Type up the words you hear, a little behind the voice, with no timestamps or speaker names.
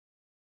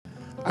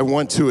I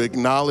want to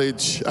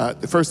acknowledge,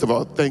 first of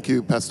all, thank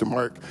you, Pastor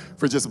Mark,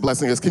 for just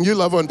blessing us. Can you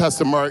love on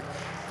Pastor Mark?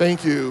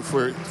 Thank you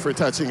for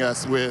touching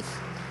us with,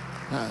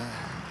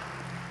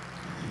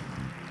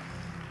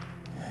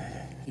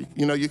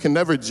 you can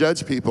never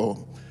judge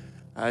people.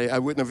 I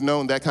wouldn't have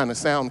known that kind of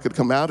sound could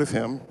come out of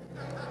him.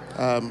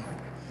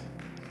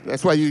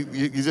 That's why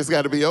you just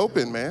got to be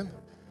open, man.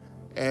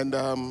 And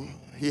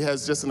he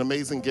has just an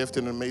amazing gift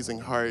and an amazing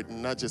heart,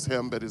 and not just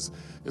him, but his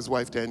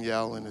wife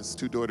Danielle and his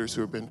two daughters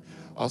who have been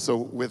also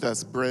with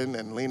us, Bryn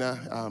and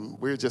Lena.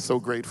 We're just so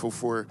grateful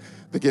for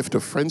the gift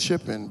of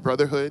friendship and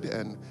brotherhood,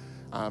 and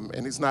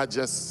it's not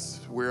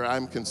just where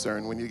I'm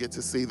concerned. When you get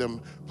to see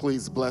them,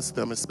 please bless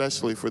them,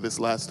 especially for this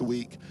last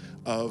week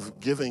of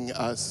giving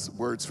us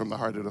words from the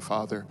heart of the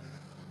Father.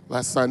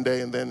 Last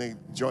Sunday, and then they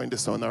joined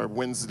us on our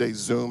Wednesday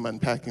Zoom,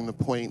 Unpacking the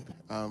Point.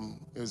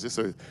 It was just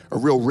a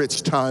real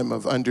rich time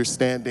of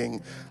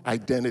understanding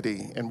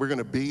identity, and we're going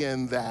to be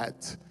in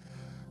that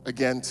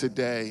again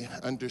today,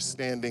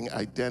 understanding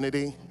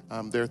identity.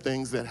 There are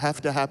things that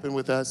have to happen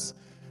with us,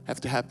 have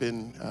to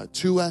happen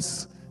to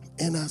us,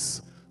 in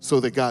us, so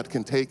that God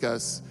can take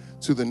us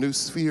to the new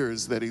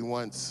spheres that he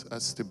wants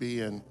us to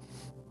be in.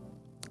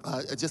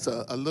 Just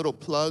a little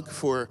plug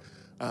for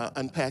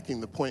Unpacking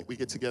the Point. We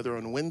get together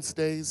on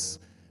Wednesdays,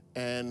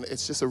 and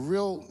it's just a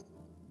real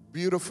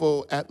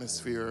beautiful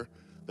atmosphere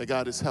that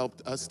God has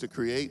helped us to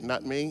create,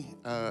 not me.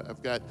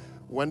 I've got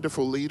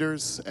wonderful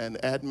leaders and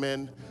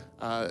admin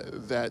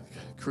that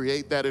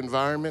create that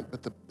environment,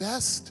 but the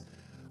best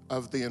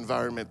of the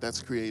environment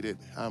that's created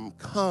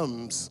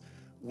comes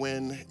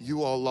when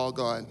you all log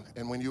on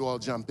and when you all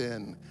jump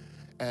in.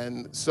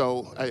 And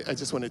so I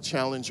just want to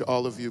challenge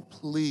all of you,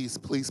 please,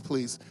 please,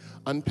 please,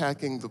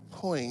 Unpacking the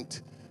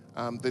Point.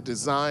 The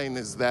design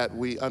is that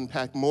we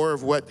unpack more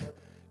of what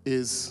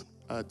is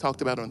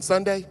talked about on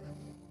Sunday,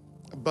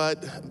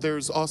 but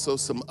there's also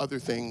some other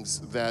things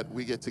that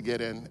we get to get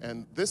in.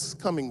 And this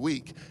coming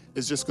week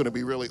is just going to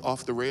be really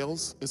off the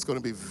rails. It's going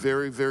to be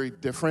very, very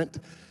different.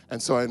 And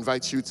so I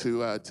invite you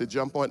to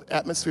jump on.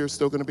 Atmosphere is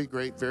still going to be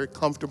great, very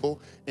comfortable.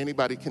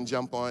 Anybody can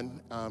jump on.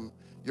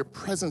 Your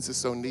presence is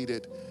so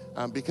needed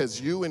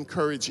because you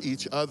encourage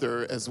each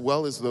other as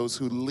well as those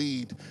who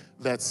lead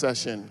that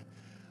session.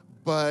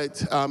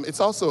 But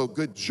it's also a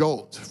good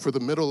jolt for the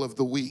middle of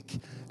the week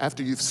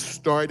after you've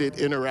started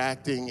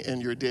interacting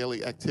in your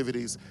daily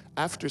activities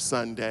after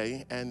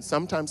Sunday. And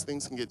sometimes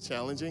things can get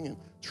challenging and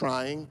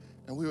trying,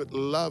 and we would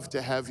love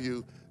to have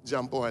you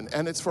jump on.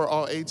 And it's for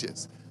all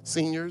ages,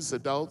 seniors,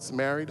 adults,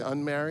 married,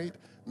 unmarried,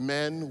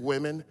 men,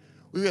 women.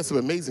 We've got some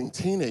amazing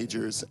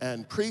teenagers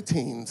and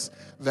preteens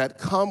that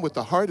come with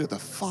the heart of the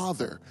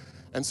Father.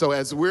 And so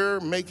as we're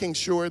making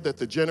sure that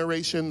the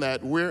generation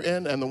that we're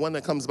in and the one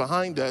that comes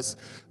behind us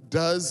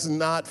does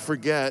not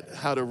forget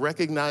how to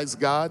recognize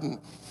God and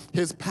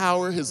his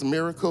power, his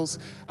miracles,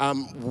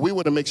 we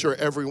want to make sure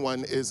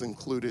everyone is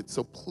included.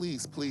 So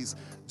please, please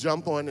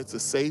jump on. It's a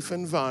safe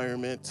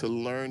environment to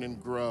learn and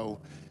grow,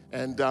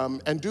 and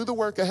do the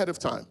work ahead of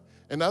time.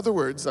 In other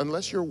words,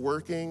 unless you're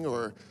working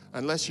or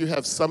unless you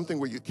have something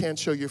where you can't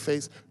show your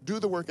face, do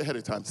the work ahead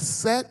of time.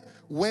 Set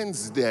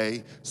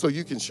Wednesday so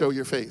you can show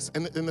your face.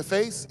 And the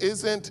face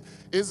isn't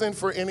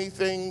for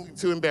anything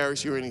to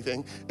embarrass you or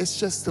anything. It's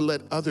just to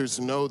let others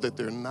know that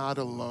they're not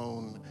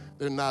alone.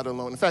 They're not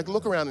alone. In fact,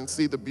 look around and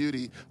see the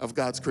beauty of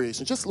God's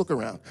creation. Just look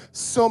around.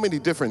 So many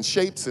different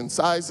shapes and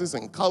sizes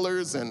and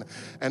colors and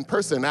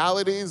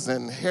personalities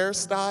and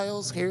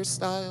hairstyles.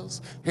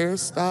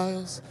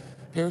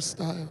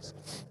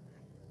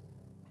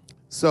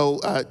 So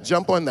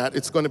jump on that.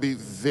 It's going to be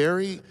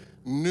very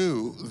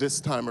new this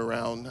time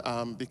around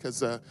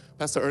because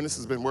Pastor Ernest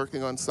has been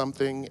working on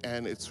something,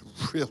 and it's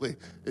really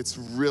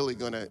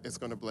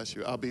gonna bless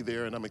you. I'll be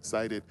there, and I'm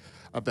excited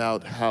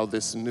about how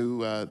this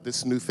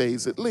new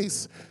phase, at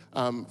least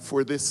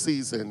for this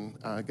season,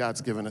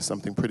 God's given us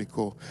something pretty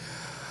cool.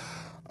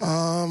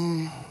 I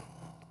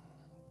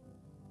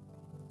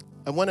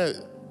want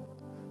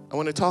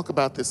to talk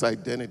about this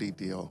identity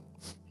deal,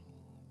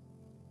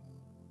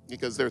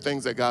 because there are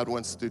things that God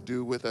wants to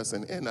do with us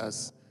and in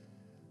us,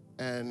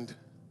 and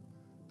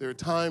there are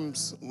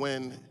times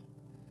when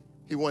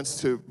he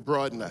wants to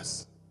broaden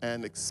us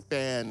and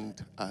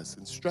expand us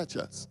and stretch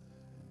us.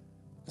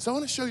 So I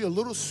want to show you a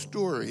little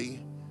story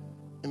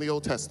in the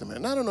Old Testament.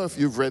 And I don't know if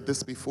you've read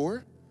this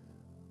before,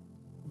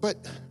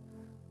 but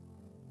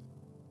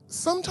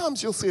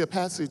sometimes you'll see a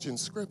passage in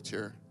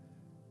Scripture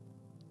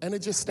and it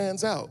just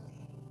stands out.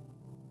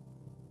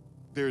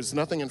 There's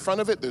nothing in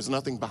front of it. There's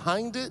nothing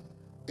behind it.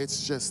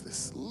 It's just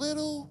this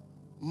little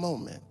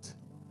moment.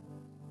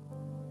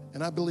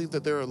 And I believe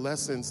that there are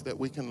lessons that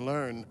we can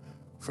learn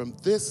from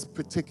this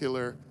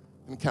particular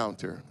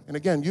encounter. And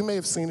again, you may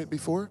have seen it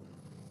before,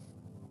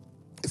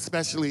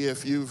 especially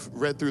if you've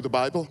read through the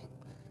Bible,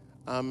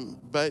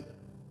 but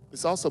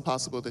it's also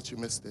possible that you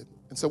missed it.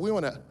 And so we're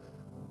going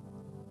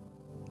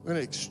to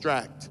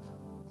extract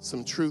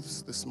some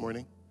truths this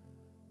morning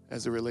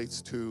as it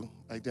relates to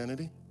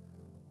identity.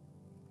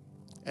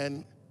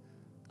 And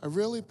I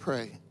really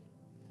pray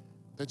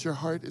that your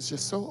heart is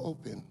just so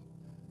open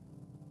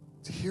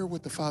to hear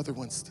what the Father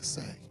wants to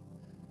say.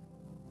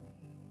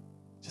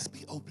 Just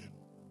be open.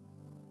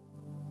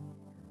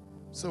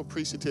 I'm so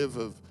appreciative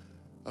of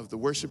the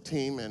worship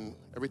team, and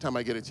every time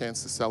I get a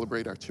chance to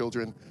celebrate our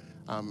children,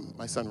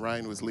 my son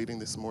Ryan was leading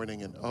this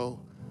morning, and oh,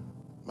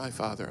 my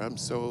Father, I'm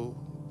so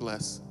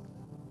blessed.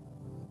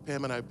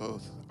 Pam and I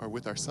both are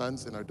with our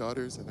sons and our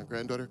daughters and our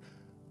granddaughter,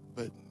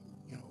 but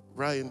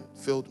Ryan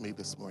filled me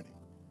this morning.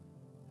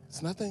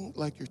 It's nothing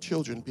like your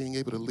children being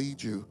able to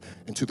lead you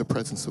into the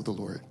presence of the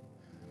Lord.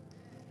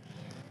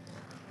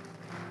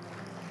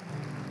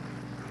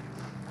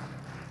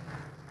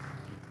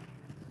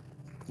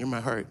 You're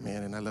my heart,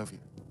 man, and I love you.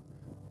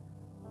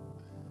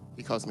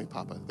 He calls me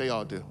Papa. They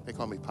all do. They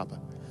call me Papa.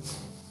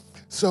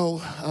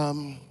 So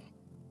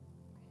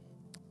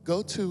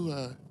go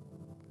to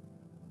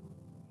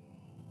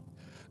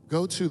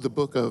the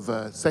book of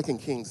 2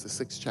 Kings, the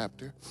 6th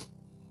chapter.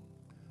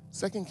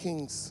 2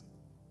 Kings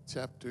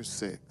chapter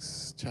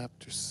 6.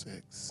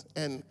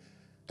 And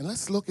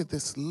let's look at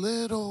this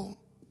little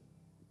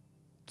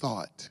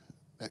thought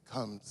that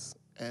comes.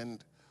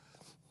 And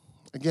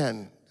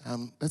again,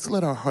 let's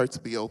let our hearts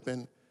be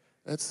open.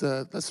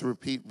 Let's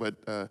repeat what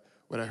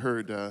I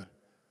heard.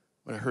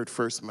 What I heard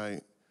first.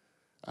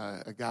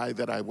 A guy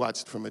that I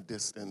watched from a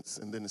distance,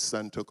 and then his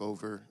son took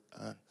over.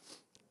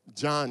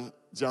 John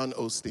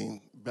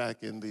Osteen,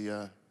 back in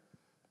the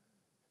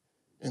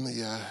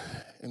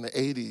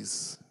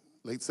 80s,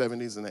 late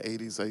 70s and the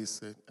 80s.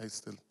 I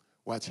used to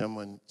watch him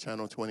on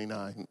Channel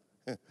 29,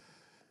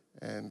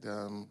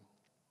 and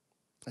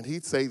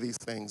he'd say these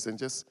things, and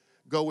just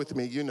go with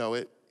me. You know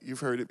it. You've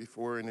heard it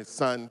before, and his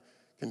son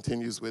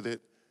continues with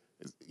it.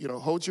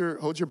 Hold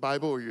your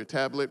Bible or your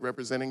tablet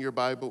representing your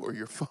Bible or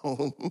your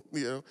phone.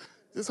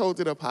 Just hold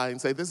it up high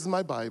and say, "This is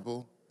my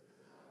Bible.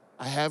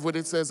 I have what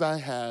it says I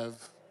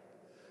have.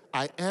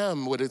 I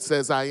am what it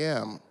says I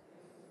am.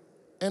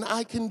 And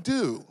I can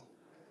do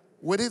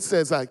what it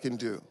says I can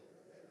do.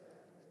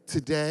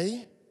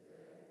 Today,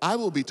 I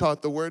will be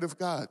taught the Word of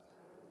God.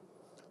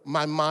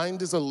 My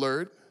mind is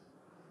alert.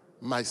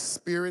 My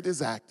spirit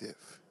is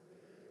active.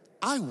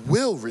 I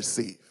will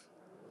receive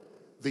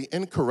the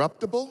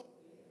incorruptible,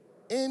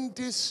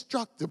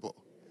 indestructible,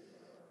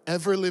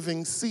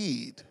 ever-living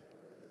seed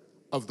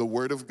of the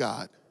Word of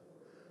God.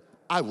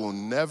 I will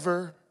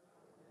never,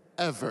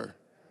 ever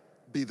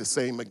be the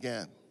same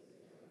again."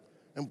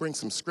 And bring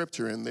some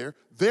scripture in there.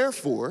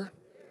 "Therefore,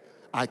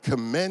 I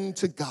commend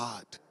to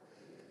God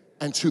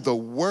and to the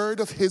word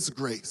of his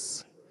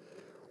grace,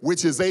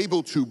 which is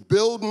able to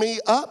build me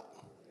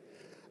up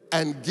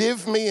and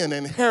give me an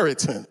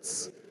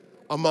inheritance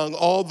among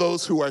all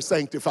those who are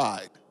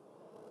sanctified.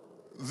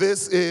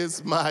 This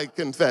is my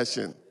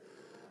confession."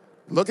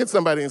 Look at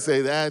somebody and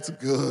say, "That's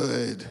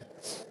good.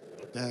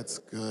 That's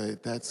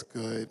good. That's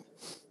good."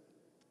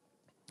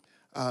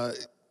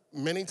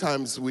 Many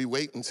times we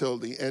wait until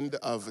the end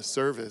of a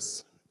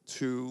service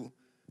to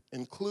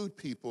include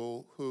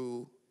people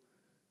who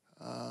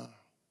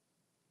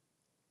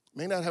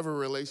may not have a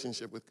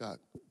relationship with God.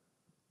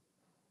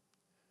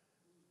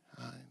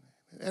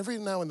 Every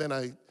now and then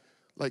I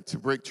like to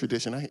break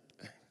tradition. I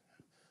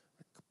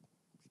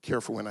be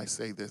careful when I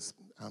say this.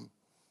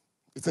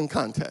 It's in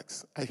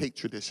context. I hate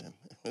tradition.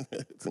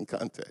 It's in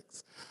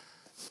context.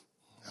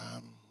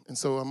 And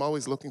so I'm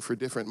always looking for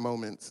different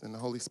moments, and the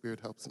Holy Spirit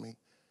helps me.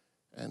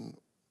 And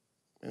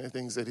one of the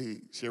things that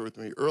he shared with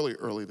me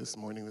early this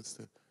morning was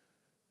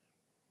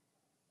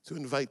to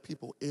invite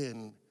people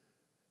in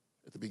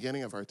at the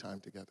beginning of our time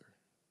together.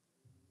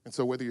 And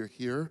so whether you're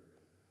here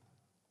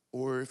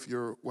or if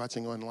you're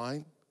watching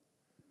online,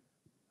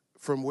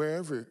 from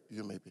wherever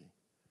you may be,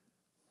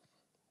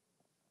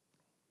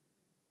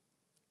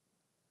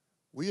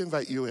 we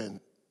invite you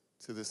in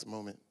to this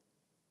moment.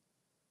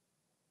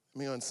 I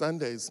mean, on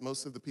Sundays,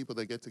 most of the people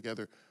that get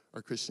together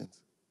are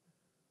Christians.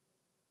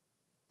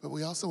 But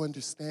we also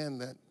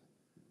understand that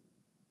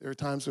there are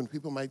times when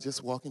people might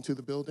just walk into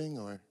the building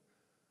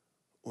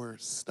or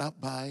stop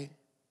by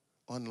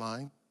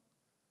online,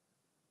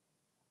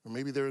 or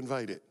maybe they're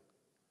invited.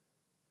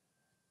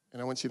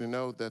 And I want you to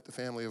know that the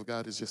family of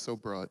God is just so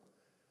broad,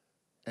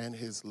 and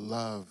his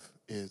love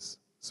is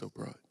so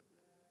broad.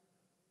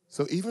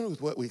 So even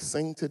with what we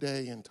sing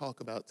today and talk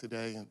about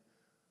today and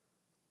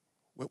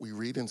what we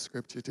read in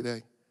Scripture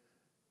today,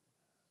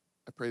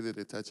 I pray that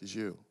it touches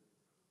you,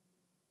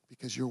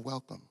 because you're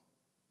welcome.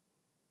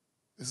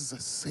 This is a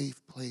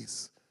safe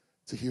place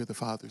to hear the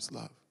Father's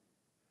love.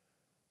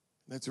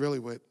 And that's really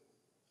what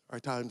our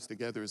times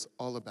together is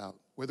all about,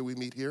 whether we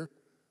meet here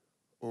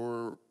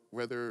or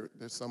whether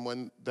there's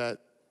someone that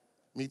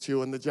meets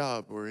you on the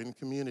job or in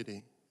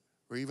community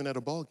or even at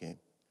a ball game.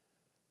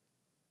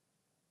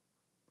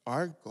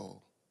 Our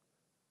goal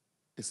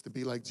is to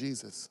be like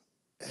Jesus.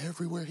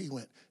 Everywhere he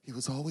went, he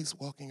was always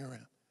walking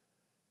around.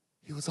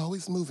 He was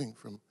always moving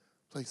from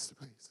place to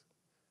place.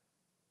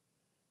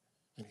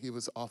 And he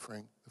was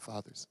offering the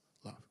Father's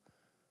love.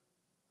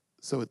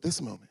 So at this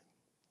moment,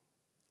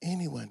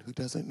 anyone who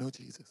doesn't know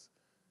Jesus,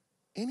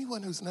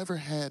 anyone who's never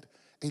had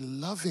a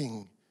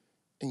loving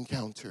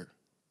encounter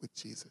with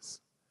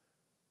Jesus,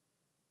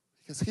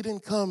 Because he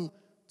didn't come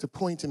to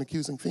point an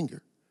accusing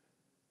finger.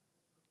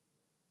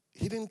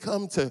 He didn't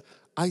come to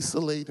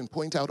isolate and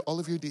point out all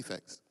of your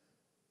defects.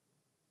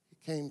 He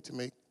came to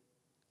make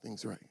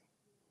things right.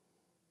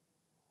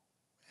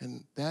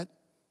 And that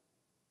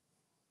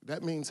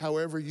means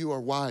however you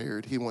are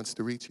wired, he wants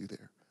to reach you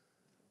there.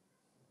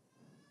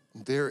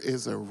 There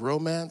is a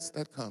romance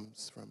that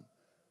comes from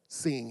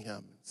seeing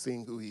him,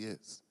 seeing who he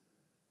is.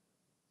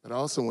 But I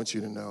also want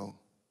you to know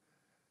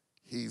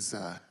he's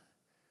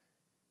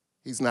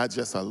not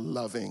just a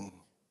loving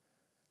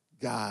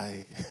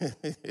guy.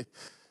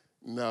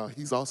 No,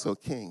 he's also a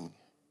king.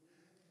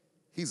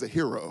 He's a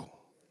hero.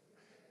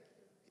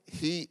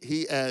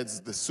 He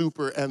adds the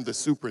super and the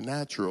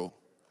supernatural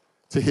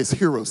to his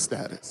hero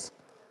status.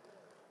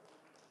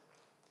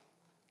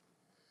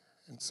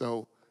 And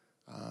so,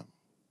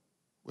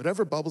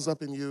 whatever bubbles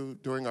up in you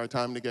during our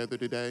time together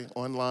today,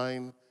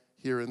 online,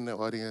 here in the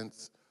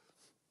audience,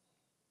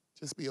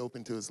 just be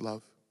open to his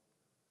love.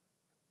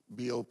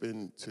 Be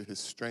open to his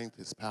strength,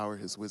 his power,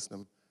 his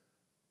wisdom,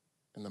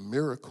 and the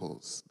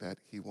miracles that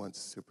he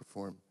wants to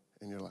perform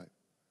in your life.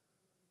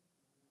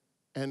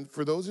 And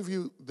for those of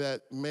you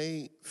that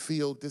may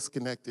feel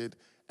disconnected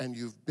and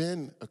you've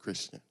been a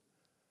Christian,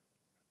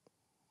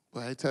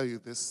 well, I tell you,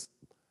 this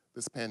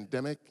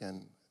pandemic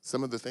and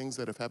some of the things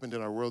that have happened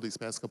in our world these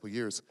past couple of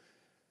years,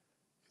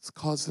 it's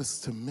caused us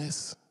to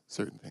miss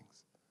certain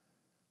things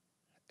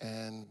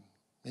and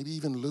maybe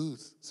even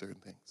lose certain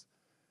things.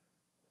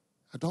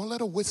 Now, don't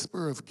let a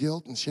whisper of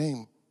guilt and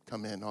shame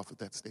come in off of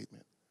that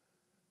statement.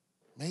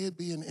 May it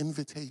be an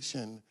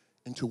invitation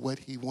into what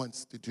he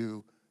wants to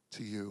do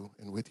to you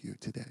and with you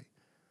today.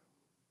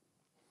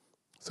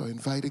 So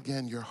invite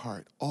again your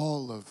heart,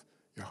 all of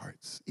your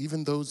hearts,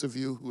 even those of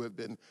you who have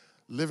been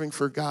living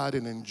for God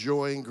and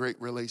enjoying great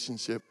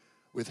relationship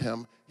with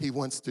him. He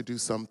wants to do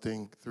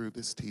something through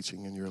this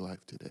teaching in your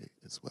life today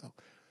as well.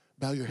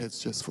 Bow your heads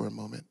just for a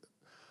moment.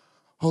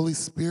 Holy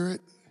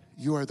Spirit,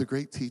 you are the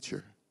great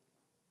teacher.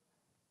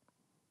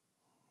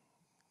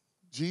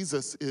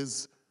 Jesus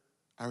is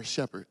our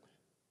shepherd.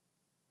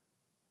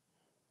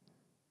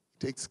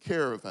 He takes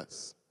care of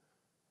us.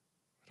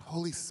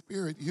 Holy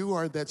Spirit, you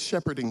are that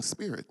shepherding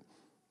spirit.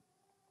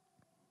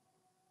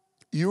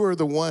 You are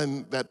the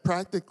one that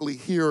practically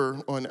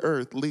here on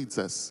earth leads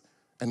us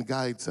and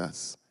guides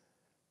us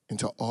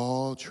into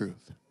all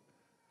truth.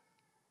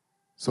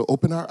 So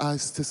open our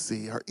eyes to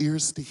see, our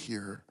ears to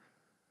hear,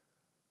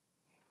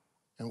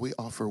 and we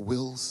offer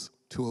wills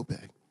to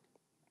obey.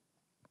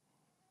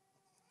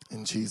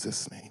 In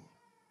Jesus' name,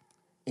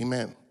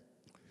 amen.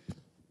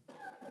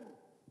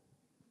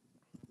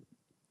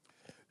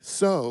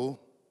 So,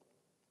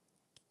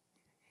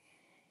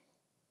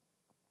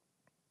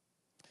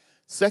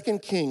 2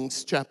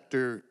 Kings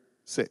chapter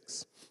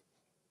 6.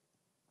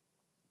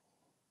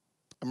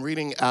 I'm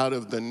reading out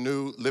of the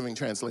New Living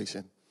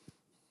Translation.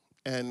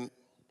 And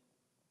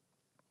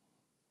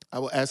I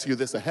will ask you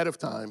this ahead of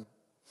time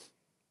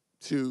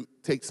to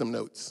take some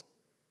notes.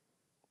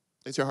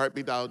 Let your heart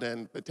be dialed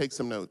in, but take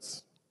some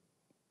notes.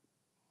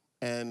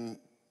 And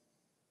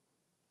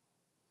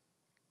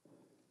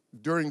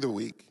during the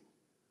week,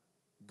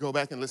 go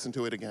back and listen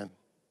to it again.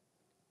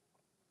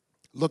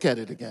 Look at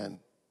it again,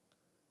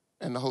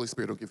 and the Holy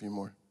Spirit will give you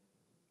more.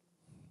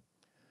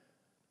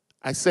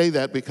 I say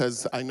that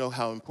because I know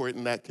how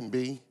important that can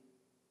be.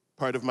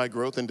 Part of my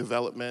growth and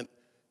development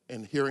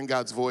in hearing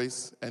God's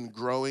voice and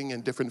growing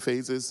in different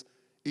phases,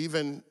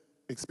 even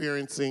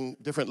experiencing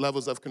different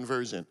levels of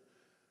conversion.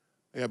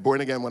 I got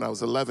born again when I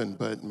was 11,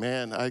 but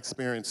man, I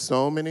experienced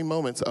so many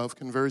moments of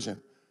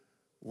conversion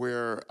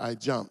where I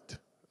jumped,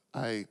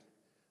 I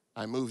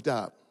moved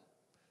up.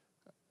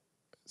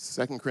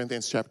 2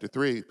 Corinthians chapter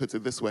 3 puts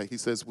it this way. He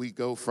says, we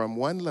go from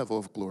one level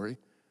of glory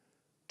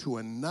to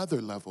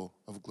another level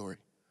of glory.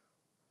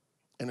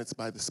 And it's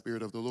by the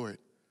Spirit of the Lord.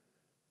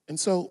 And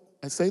so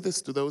I say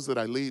this to those that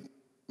I lead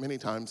many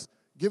times,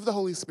 give the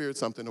Holy Spirit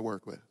something to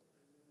work with.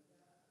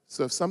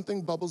 So if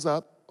something bubbles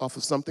up off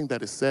of something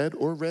that is said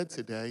or read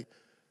today,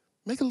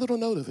 make a little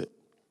note of it.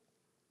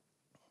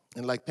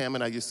 And like Pam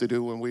and I used to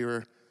do when we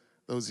were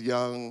those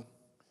young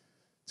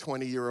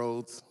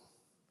 20-year-olds,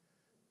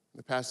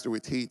 the pastor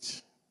would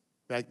teach.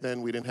 Back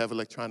then, we didn't have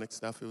electronic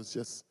stuff. It was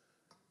just,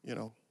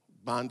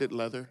 bonded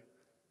leather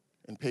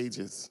and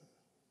pages.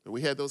 But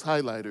we had those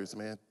highlighters,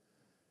 man.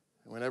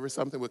 And whenever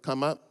something would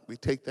come up,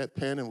 we'd take that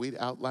pen and we'd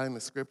outline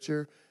the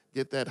scripture,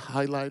 get that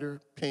highlighter,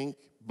 pink,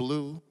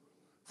 blue,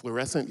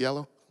 fluorescent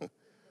yellow.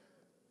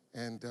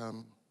 And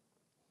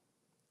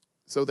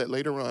so that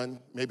later on,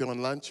 maybe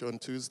on lunch on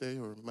Tuesday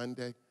or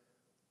Monday,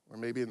 or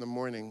maybe in the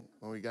morning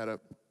when we got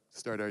up to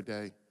start our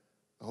day,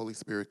 the Holy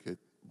Spirit could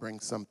bring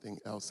something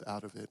else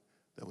out of it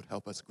that would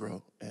help us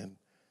grow and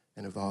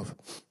evolve.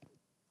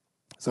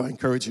 So I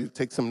encourage you,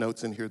 take some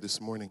notes in here this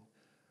morning.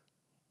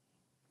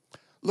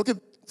 Look at,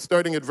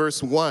 starting at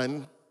verse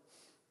 1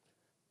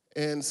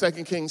 in 2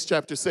 Kings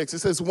chapter 6. It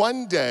says,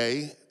 one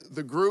day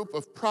the group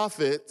of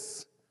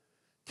prophets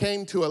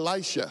came to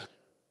Elisha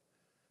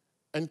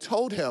and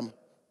told him,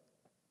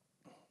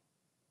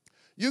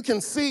 you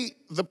can see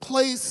the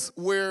place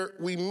where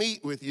we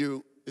meet with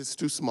you is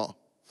too small.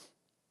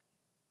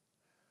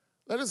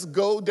 Let us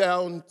go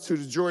down to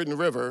the Jordan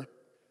River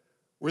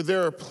where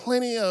there are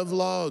plenty of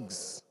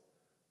logs,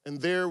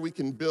 and there we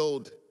can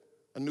build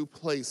a new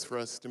place for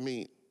us to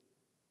meet.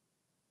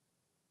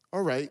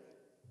 All right,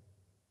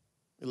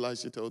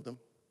 Elisha told them.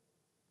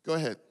 Go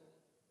ahead.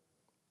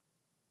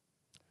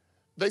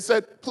 They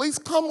said, please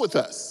come with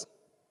us,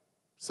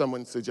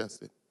 someone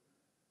suggested.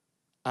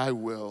 I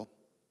will,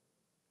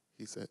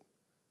 he said.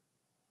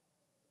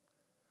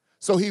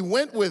 So he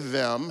went with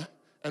them,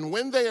 and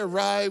when they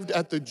arrived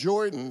at the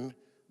Jordan,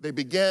 they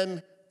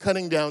began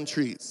cutting down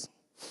trees.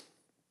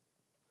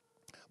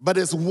 But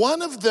as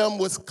one of them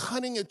was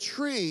cutting a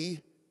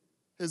tree,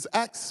 his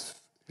axe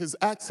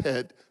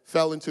head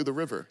fell into the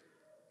river.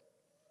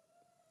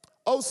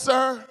 Oh,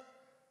 sir,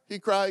 he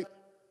cried.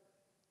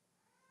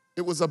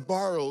 It was a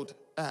borrowed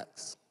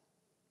axe.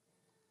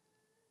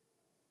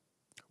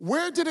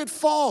 Where did it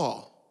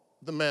fall?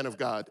 The man of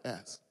God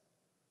asked.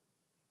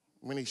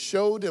 When he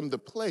showed him the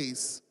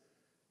place,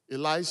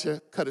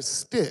 Elisha cut a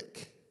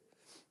stick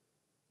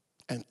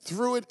and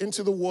threw it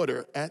into the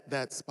water at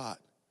that spot.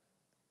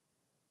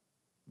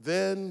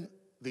 Then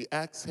the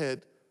axe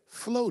head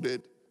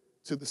floated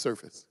to the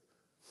surface.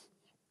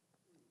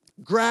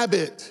 Grab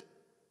it,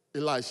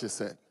 Elisha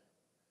said.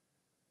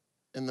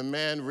 And the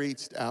man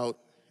reached out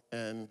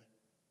and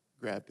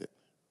grabbed it.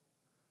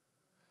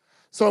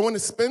 So I want to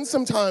spend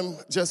some time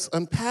just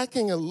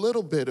unpacking a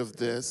little bit of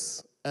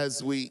this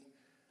as we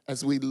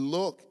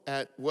look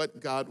at what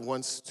God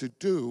wants to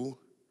do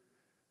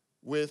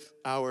with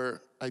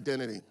our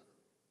identity.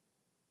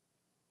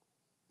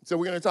 So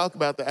we're going to talk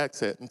about the axe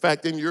head. In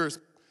fact, in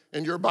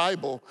your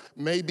Bible,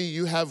 maybe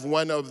you have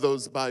one of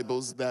those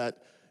Bibles that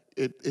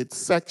it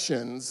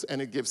sections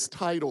and it gives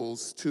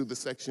titles to the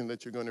section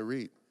that you're going to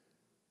read.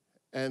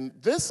 And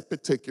this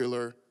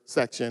particular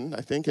section,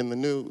 I think in the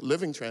New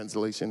Living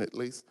Translation at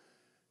least,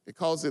 it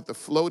calls it the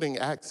floating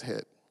axe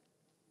head.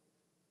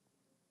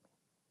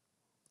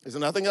 There's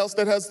nothing else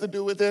that has to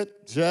do with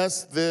it,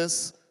 just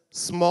this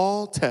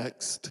small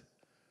text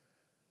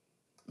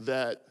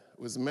that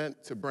was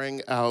meant to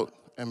bring out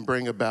and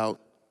bring about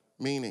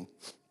meaning.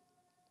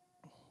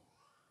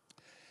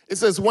 It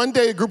says, one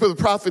day a group of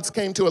the prophets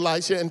came to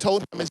Elisha and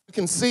told him, as you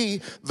can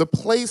see, the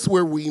place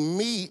where we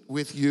meet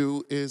with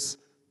you is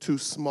too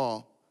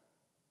small.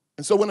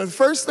 And so one of the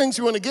first things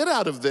you want to get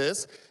out of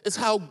this is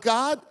how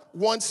God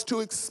wants to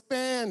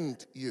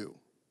expand you.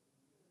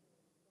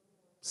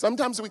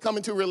 Sometimes we come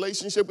into a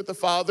relationship with the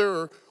Father,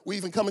 or we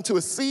even come into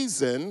a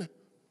season,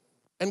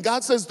 and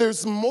God says,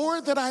 there's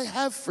more that I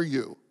have for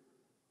you.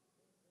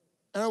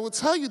 And I will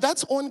tell you,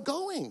 that's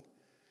ongoing.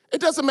 It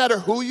doesn't matter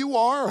who you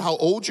are or how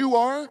old you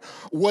are,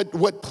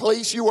 what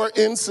place you are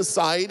in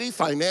society,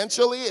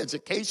 financially,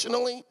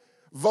 educationally,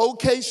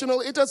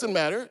 vocationally, it doesn't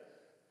matter.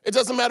 It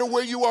doesn't matter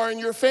where you are in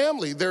your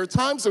family. There are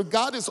times where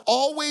God is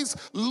always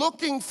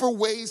looking for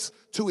ways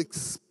to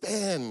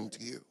expand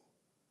you.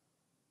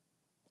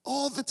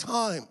 All the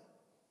time.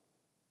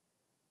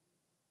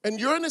 And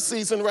you're in a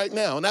season right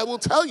now, and I will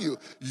tell you,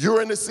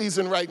 you're in a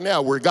season right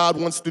now where God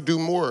wants to do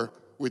more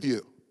with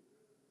you.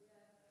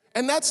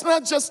 And that's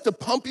not just to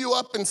pump you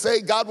up and say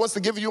God wants to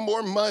give you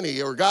more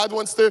money, or God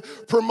wants to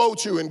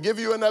promote you and give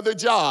you another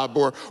job,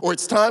 or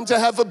it's time to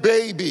have a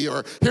baby,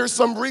 or here's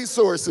some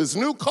resources,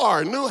 new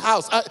car, new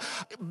house.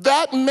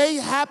 That may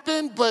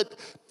happen, but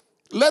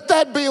let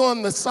that be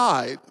on the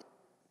side.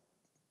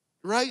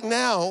 Right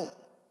now,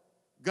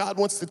 God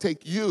wants to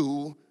take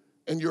you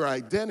and your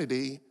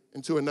identity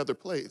into another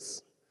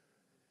place.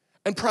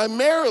 And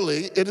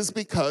primarily, it is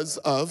because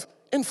of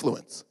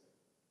influence.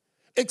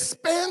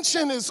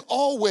 Expansion is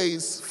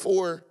always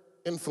for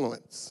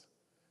influence.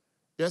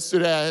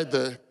 Yesterday, I had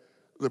the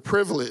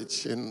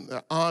privilege and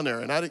the honor,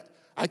 and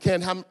I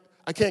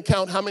can't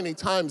count how many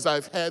times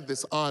I've had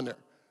this honor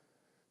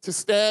to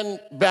stand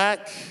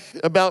back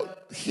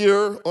about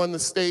here on the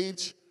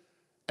stage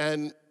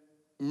and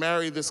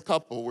marry this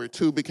couple where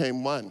two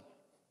became one.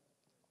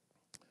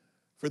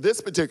 For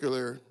this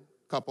particular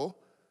couple,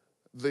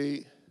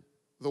 the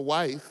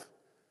wife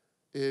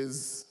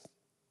is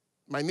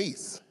my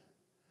niece.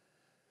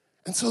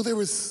 And so there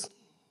was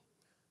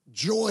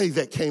joy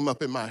that came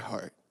up in my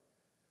heart.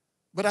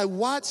 But I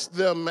watched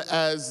them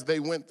as they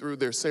went through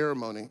their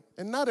ceremony.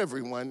 And not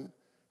everyone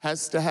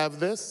has to have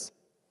this.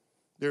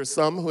 There are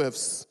some who have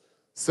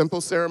simple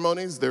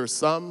ceremonies. There are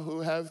some who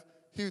have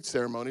huge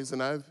ceremonies.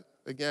 And I've,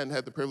 again,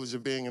 had the privilege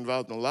of being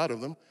involved in a lot of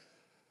them.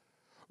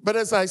 But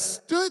as I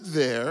stood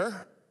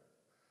there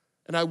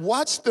and I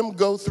watched them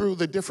go through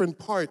the different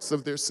parts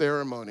of their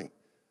ceremony,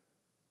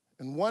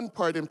 and one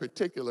part in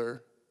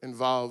particular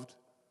involved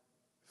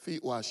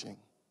feet washing.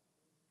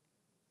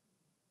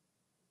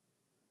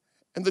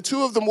 And the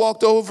two of them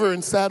walked over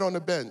and sat on a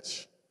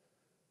bench.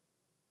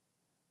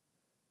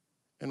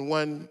 And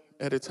one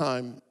at a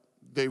time,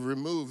 they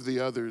removed the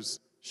other's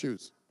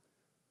shoes.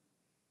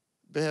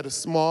 They had a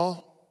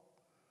small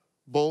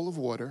bowl of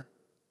water,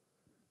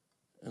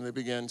 and they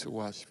began to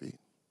wash feet.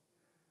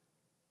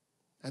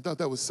 I thought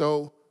that was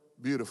so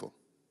beautiful.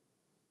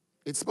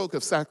 It spoke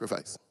of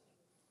sacrifice.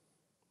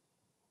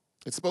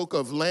 It spoke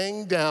of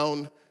laying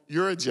down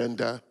your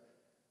agenda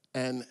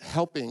and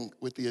helping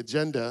with the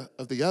agenda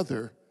of the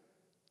other,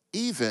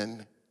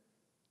 even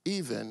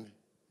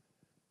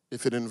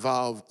if it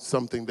involved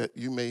something that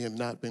you may have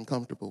not been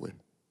comfortable with.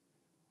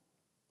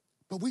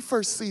 But we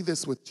first see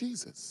this with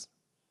Jesus.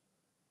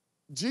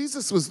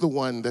 Jesus was the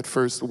one that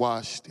first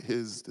washed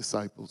his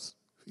disciples'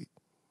 feet.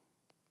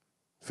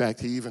 In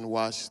fact, he even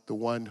washed the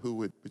one who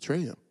would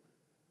betray him.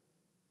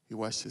 He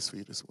washed his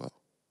feet as well.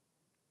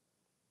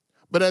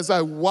 But as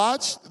I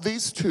watched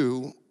these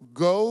two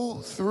go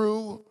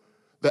through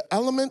the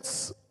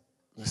elements,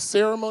 the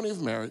ceremony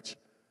of marriage,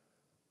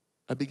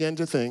 I began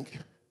to think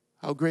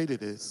how great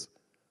it is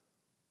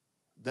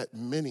that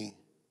many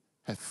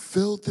have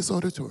filled this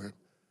auditorium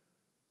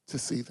to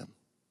see them.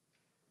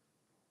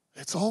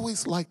 It's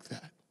always like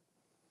that.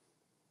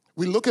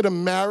 We look at a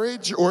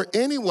marriage or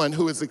anyone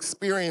who is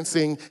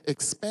experiencing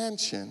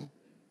expansion,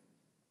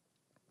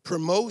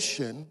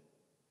 promotion,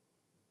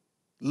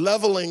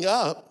 leveling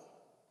up,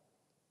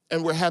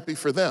 and we're happy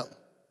for them.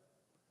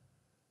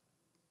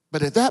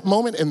 But at that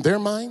moment in their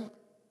mind,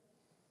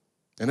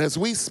 and as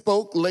we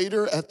spoke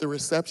later at the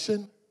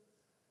reception,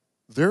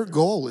 their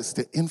goal is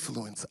to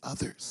influence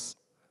others.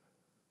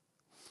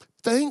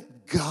 Thank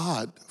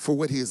God for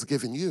what he has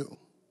given you,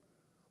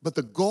 but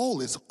the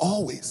goal is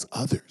always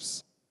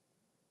others.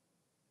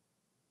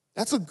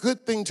 That's a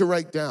good thing to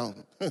write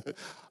down,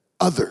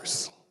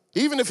 others.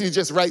 Even if you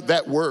just write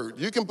that word,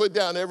 you can put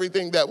down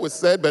everything that was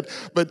said, but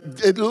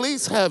at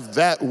least have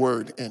that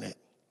word in it.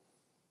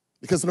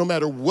 Because no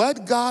matter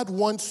what God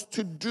wants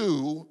to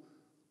do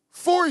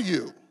for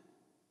you,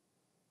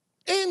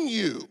 in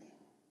you,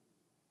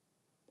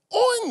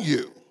 on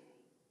you,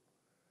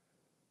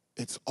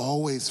 it's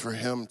always for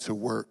him to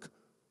work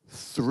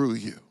through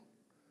you.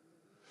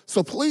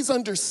 So please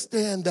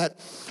understand that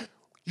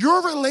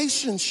your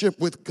relationship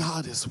with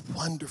God is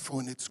wonderful,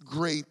 and it's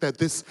great that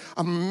this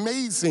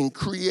amazing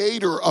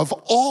creator of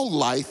all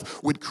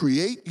life would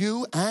create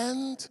you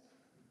and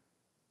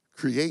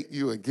create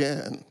you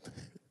again.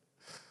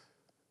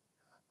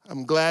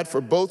 I'm glad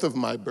for both of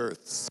my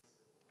births.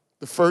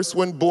 The first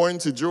one born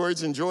to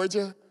George in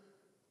Georgia,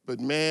 but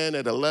man,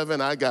 at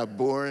 11, I got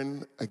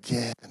born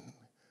again. And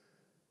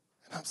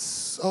I'm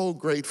so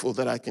grateful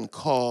that I can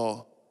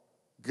call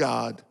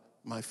God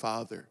my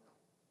Father.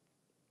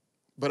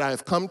 But I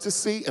have come to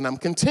see, and I'm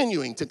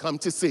continuing to come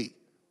to see,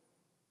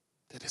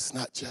 that it's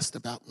not just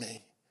about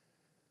me.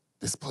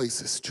 This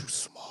place is too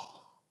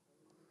small.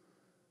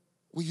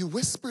 Will you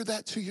whisper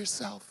that to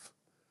yourself?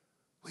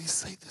 Will you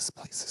say, this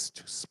place is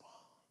too small?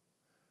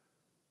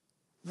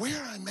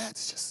 Where I'm at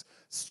is just,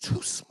 it's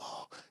too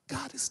small.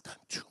 God has done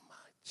too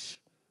much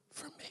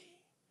for me.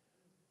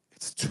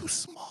 It's too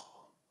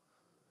small.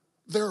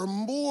 There are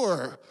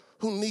more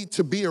who need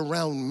to be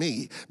around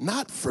me,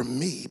 not for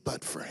me,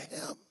 but for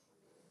him.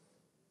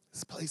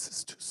 This place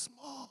is too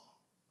small.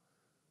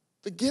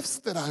 The gifts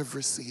that I've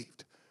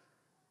received,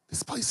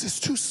 this place is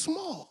too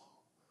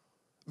small.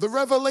 The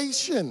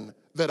revelation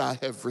that I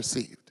have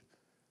received,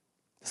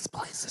 this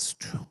place is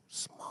too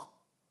small.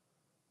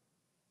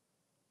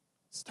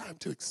 It's time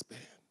to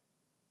expand.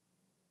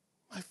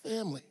 My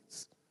family,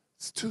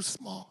 it's too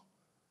small.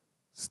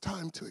 It's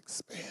time to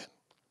expand.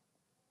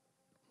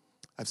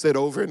 I've said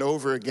over and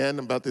over again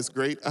about this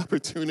great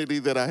opportunity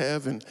that I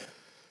have, and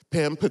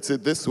Pam puts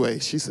it this way.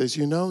 She says,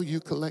 you know, you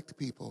collect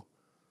people.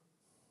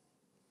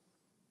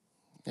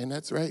 And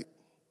that's right.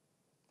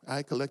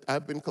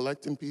 I've been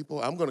collecting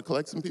people. I'm going to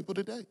collect some people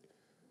today.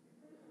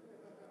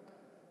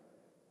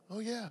 Oh,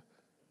 yeah.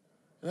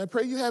 And I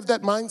pray you have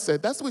that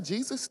mindset. That's what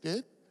Jesus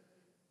did.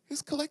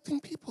 He's collecting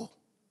people.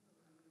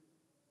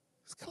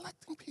 He's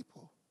collecting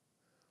people.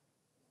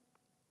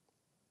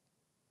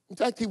 In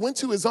fact, he went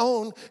to his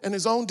own, and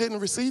his own didn't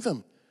receive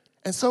him.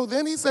 And so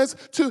then he says,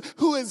 to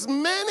who as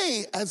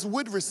many as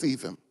would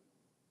receive him,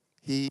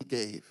 he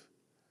gave.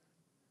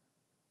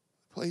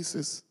 The place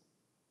is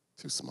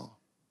too small.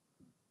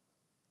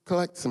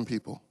 Collect some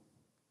people.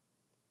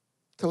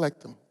 Collect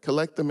them.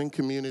 Collect them in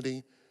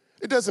community.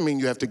 It doesn't mean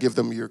you have to give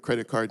them your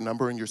credit card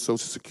number and your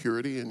social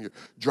security and your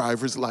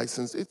driver's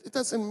license. It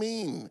doesn't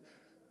mean.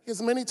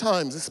 Because many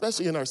times,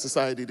 especially in our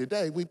society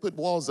today, we put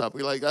walls up.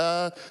 We're like,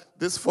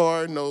 this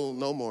far, no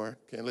more.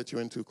 Can't let you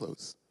in too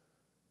close.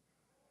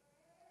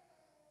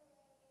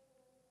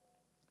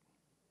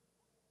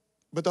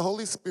 But the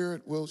Holy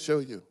Spirit will show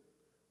you,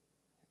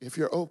 if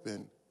you're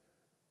open,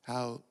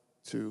 how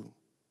to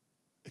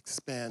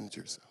expand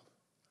yourself.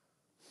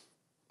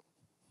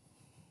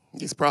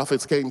 These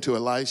prophets came to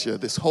Elisha,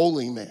 this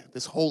holy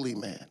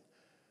man.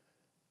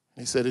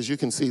 He said, as you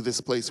can see, this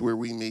place where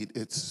we meet,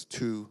 it's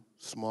too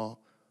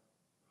small.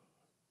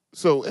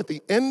 So at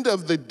the end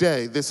of the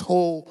day, this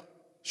whole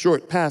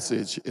short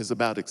passage is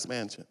about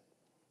expansion.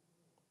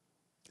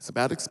 It's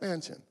about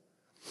expansion.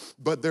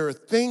 But there are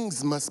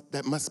things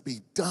that must be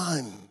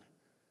done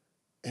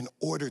in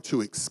order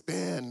to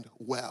expand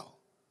well.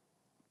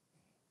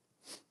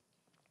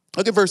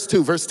 Look at verse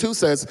 2. Verse 2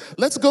 says,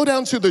 let's go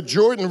down to the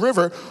Jordan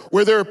River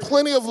where there are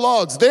plenty of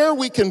logs. There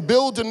we can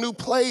build a new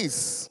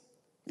place.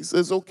 He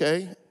says,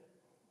 okay.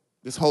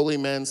 This holy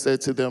man said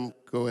to them,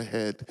 go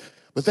ahead.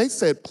 But they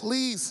said,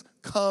 please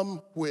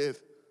come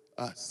with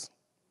us.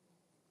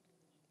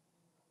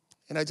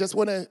 And I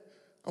want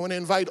to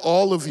invite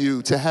all of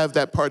you to have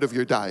that part of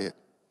your diet.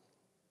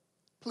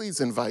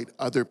 Please invite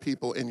other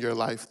people in your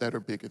life that are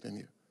bigger than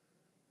you.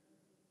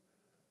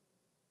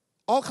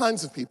 All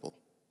kinds of people.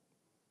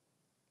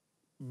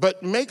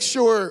 But make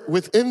sure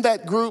within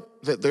that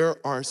group that there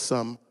are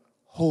some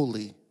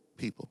holy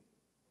people.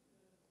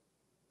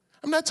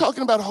 I'm not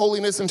talking about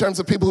holiness in terms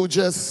of people who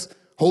just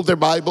hold their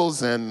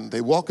Bibles and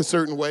they walk a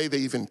certain way. They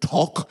even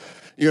talk,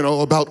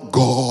 about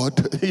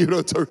God,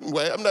 a certain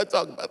way. I'm not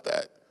talking about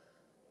that.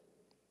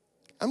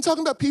 I'm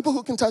talking about people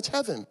who can touch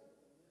heaven.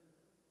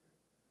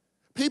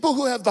 People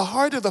who have the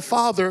heart of the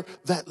Father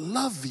that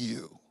love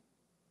you.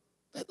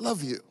 That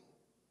love you.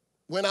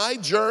 When I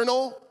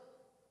journal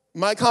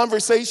my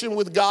conversation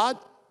with God,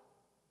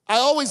 I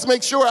always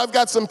make sure I've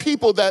got some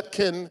people that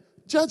can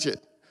judge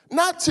it.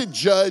 Not to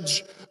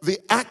judge the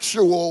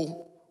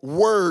actual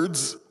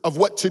words of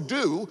what to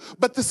do,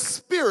 but the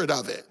spirit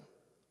of it.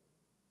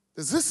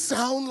 Does this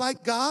sound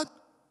like God?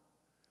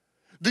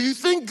 Do you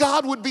think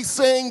God would be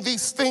saying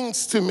these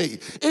things to me?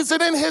 Is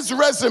it in his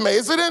resume?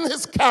 Is it in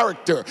his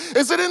character?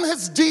 Is it in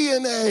his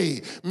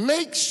DNA?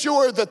 Make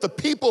sure that the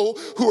people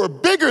who are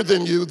bigger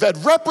than you, that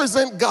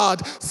represent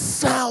God,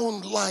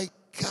 sound like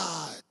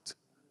God.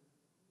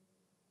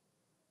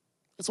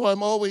 That's why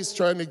I'm always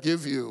trying to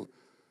give you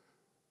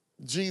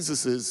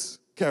Jesus's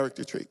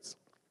character traits.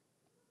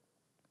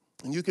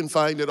 And you can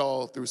find it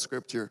all through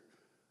Scripture.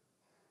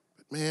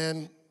 But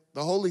man,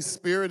 the Holy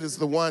Spirit is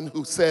the one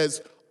who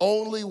says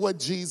only what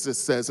Jesus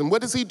says. And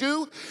what does he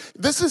do?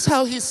 This is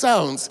how he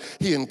sounds.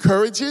 He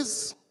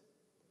encourages,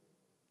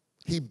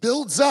 he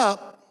builds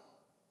up,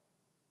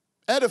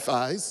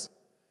 edifies,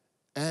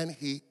 and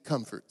he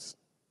comforts.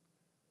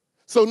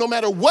 So no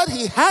matter what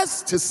he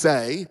has to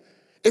say,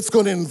 it's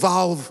going to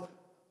involve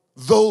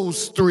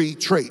those three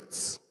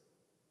traits.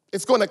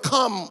 It's going to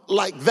come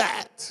like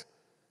that.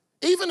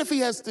 Even if he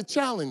has to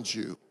challenge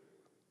you.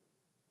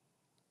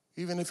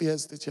 Even if he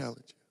has to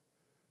challenge you.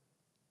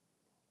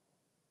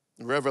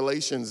 In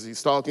Revelations,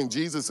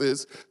 Jesus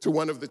is to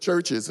one of the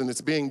churches, and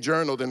it's being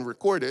journaled and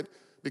recorded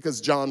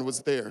because John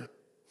was there.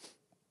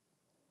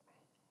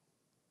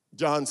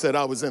 John said,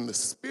 I was in the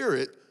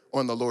Spirit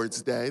on the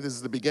Lord's day. This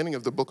is the beginning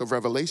of the book of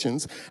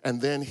Revelations,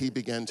 and then he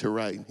began to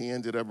write. He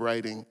ended up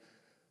writing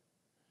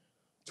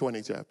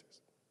 20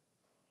 chapters.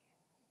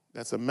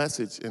 That's a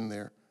message in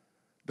there.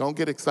 Don't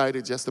get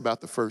excited just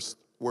about the first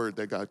word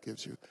that God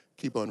gives you.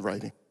 Keep on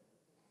writing.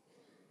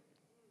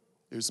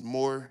 There's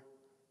more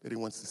that he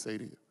wants to say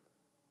to you.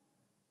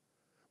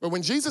 But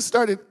when Jesus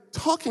started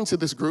talking to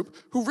this group,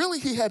 who really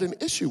he had an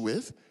issue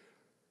with,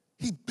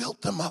 he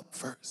built them up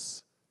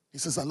first. He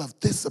says, I love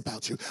this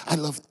about you. I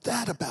love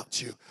that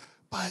about you.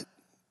 But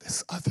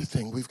this other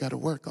thing we've got to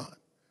work on.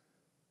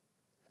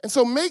 And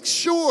so make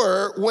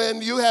sure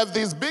when you have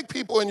these big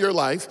people in your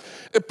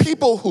life,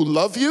 people who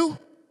love you,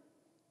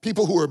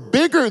 people who are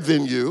bigger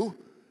than you,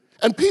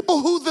 and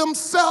people who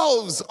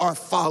themselves are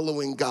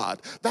following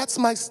God. That's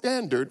my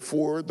standard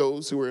for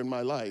those who are in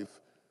my life,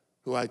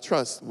 who I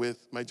trust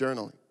with my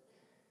journaling.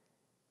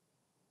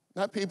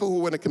 Not people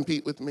who want to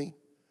compete with me.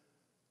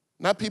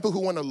 Not people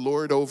who want to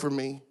lord over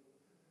me.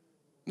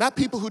 Not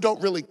people who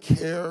don't really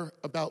care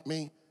about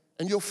me.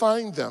 And you'll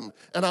find them.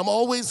 And I'm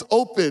always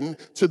open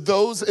to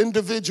those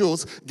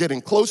individuals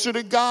getting closer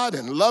to God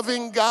and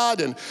loving God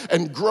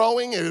and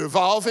growing and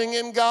evolving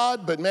in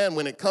God. But man,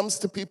 when it comes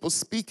to people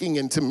speaking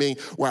into me,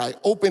 where I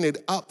open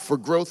it up for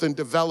growth and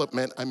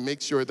development, I make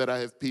sure that I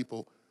have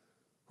people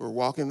who are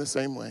walking the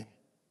same way.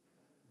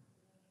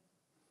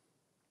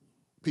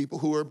 People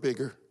who are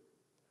bigger.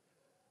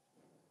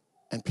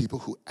 And people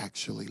who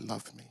actually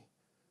love me.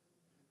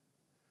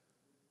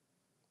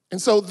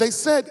 And so they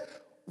said,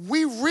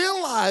 we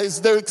realize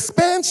their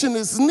expansion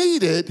is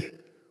needed.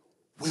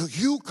 Will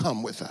you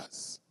come with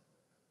us?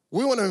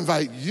 We want to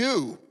invite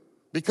you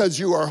because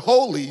you are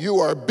holy, you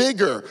are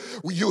bigger,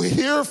 you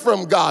hear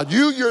from God,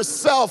 you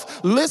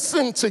yourself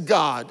listen to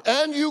God,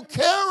 and you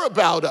care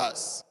about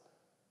us.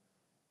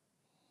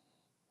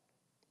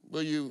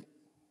 Will you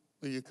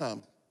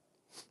come?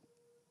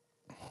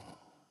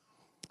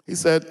 He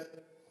said,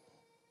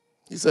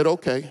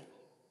 okay,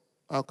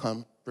 I'll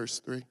come, verse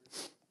 3.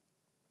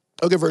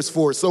 Okay, verse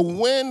 4. So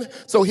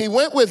he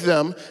went with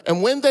them,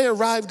 and when they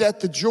arrived at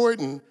the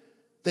Jordan,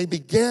 they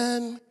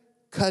began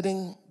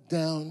cutting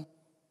down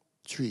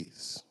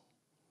trees.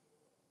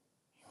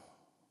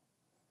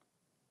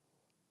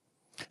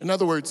 In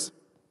other words,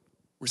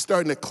 we're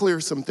starting to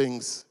clear some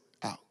things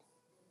out.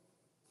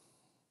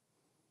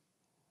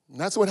 And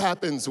that's what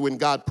happens when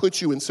God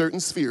puts you in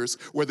certain spheres,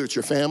 whether it's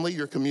your family,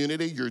 your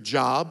community, your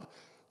job,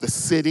 the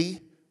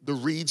city, the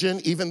region,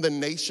 even the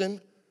nation.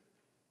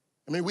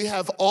 I mean, we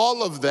have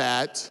all of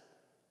that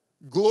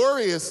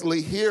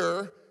gloriously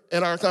here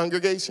in our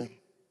congregation.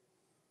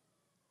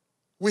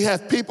 We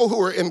have people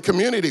who are in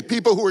community,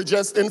 people who are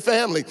just in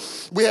family.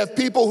 We have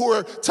people who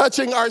are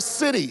touching our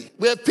city.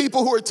 We have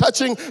people who are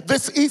touching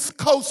this East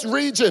Coast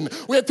region.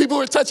 We have people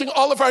who are touching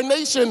all of our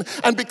nation.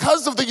 And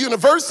because of the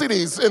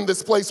universities in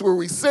this place where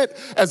we sit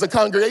as a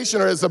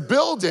congregation or as a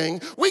building,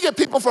 we get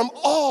people from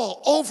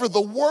all over the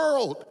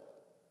world.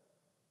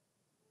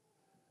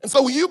 And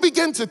so when you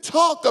begin to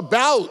talk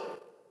about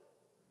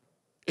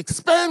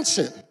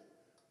expansion,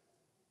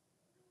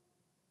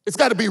 it's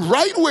got to be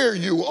right where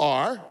you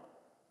are.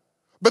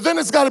 But then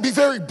it's got to be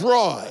very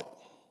broad.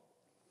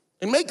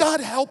 And may God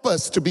help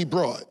us to be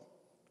broad.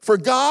 For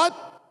God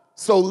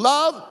so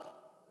loved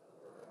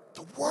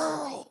the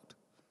world.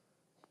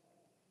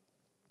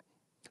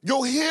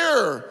 You'll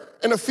hear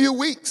in a few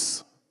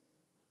weeks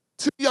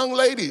 2 young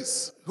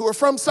ladies who are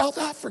from South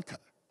Africa.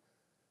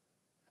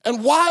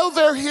 And while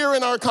they're here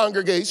in our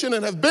congregation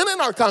and have been in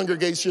our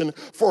congregation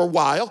for a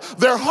while,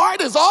 their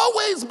heart is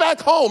always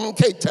back home in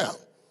Cape Town.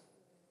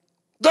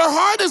 Their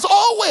heart is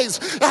always,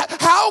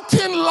 how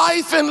can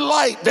life and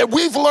light that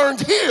we've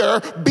learned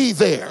here be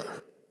there?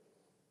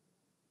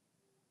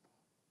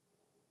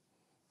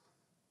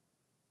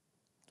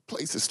 The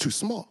place is too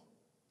small.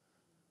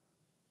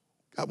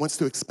 God wants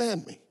to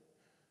expand me.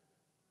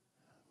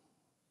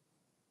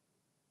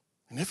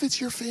 And if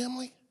it's your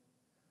family,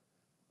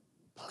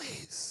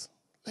 please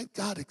let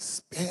God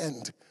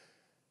expand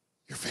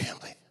your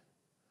family.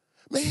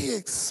 May He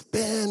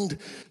expand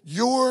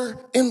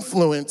your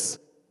influence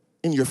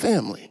in your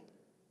family.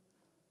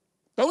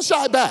 Don't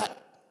shy back.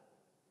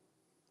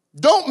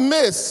 Don't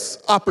miss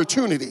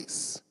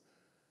opportunities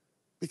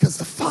because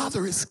the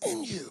Father is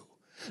in you.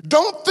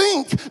 Don't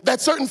think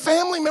that certain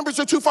family members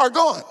are too far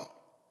gone.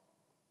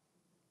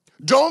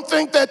 Don't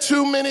think that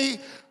too many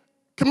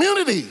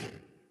community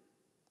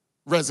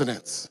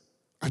residents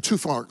are too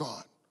far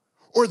gone.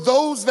 Or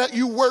those that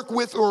you work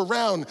with or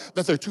around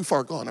that they're too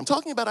far gone. I'm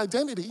talking about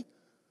identity.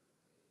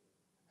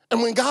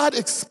 And when God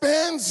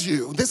expands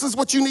you, this is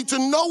what you need to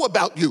know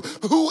about you.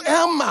 Who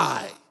am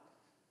I?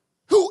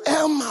 Who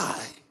am I?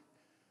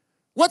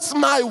 What's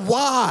my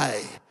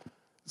why?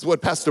 Is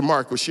what Pastor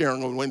Mark was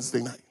sharing on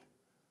Wednesday night.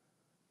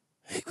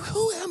 Hey,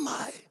 who am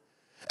I?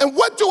 And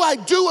what do I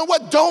do and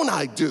what don't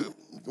I do?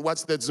 You can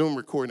watch that Zoom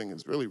recording.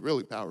 It's really,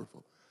 really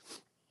powerful.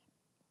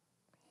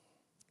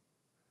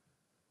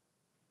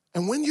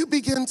 And when you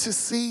begin to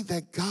see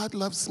that God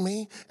loves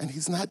me and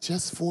He's not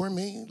just for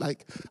me,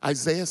 like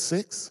Isaiah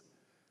 6,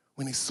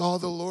 when he saw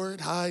the Lord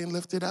high and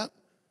lifted up,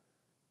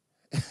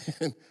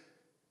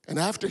 and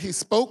after he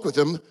spoke with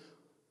him,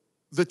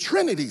 the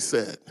Trinity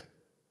said,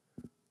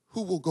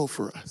 who will go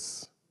for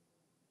us?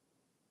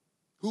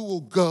 Who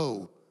will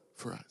go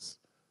for us?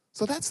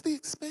 So that's the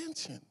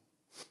expansion.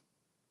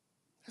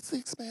 That's the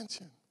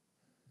expansion.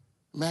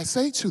 May I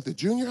say to the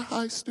junior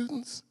high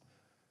students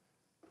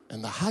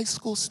and the high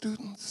school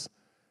students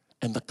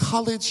and the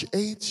college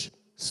age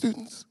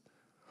students,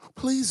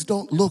 please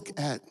don't look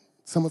at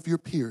some of your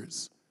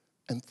peers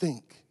and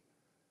think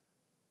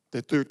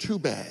that they're too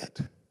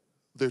bad,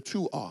 they're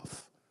too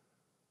off,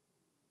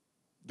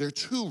 they're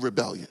too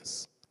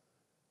rebellious.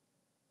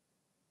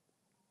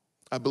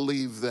 I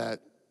believe that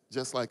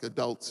just like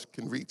adults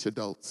can reach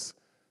adults,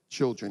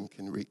 children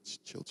can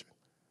reach children.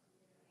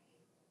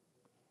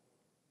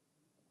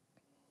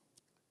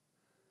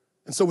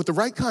 And so with the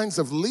right kinds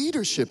of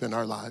leadership in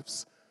our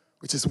lives,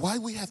 which is why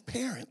we have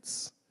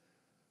parents,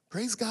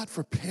 praise God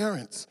for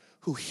parents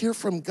who hear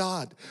from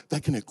God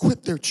that can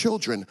equip their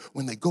children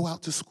when they go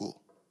out to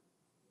school.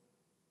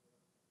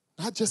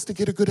 Not just to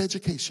get a good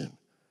education,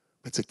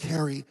 but to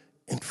carry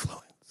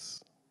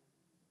influence.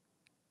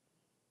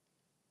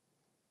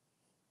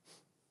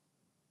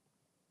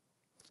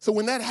 So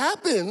when that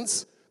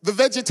happens, the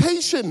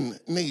vegetation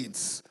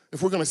needs,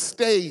 if we're going to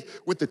stay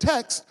with the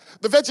text,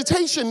 the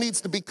vegetation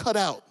needs to be cut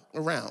out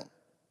around.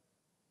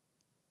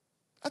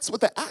 That's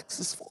what the axe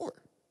is for.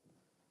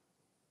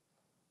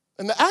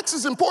 And the axe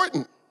is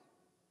important.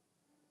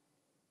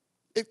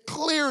 It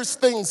clears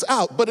things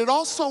out, but it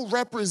also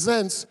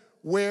represents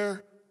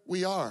where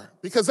we are.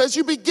 Because as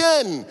you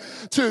begin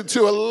to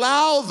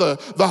allow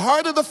the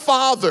heart of the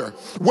Father,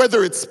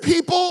 whether it's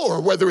people or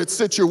whether it's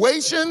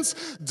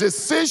situations,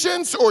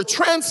 decisions, or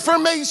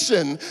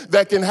transformation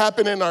that can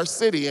happen in our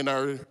city, in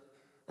our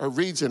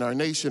region, our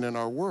nation, and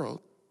our world,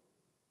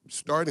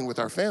 starting with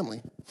our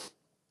family,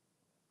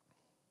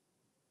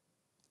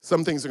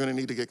 some things are going to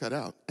need to get cut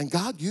out. And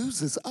God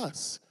uses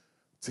us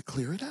to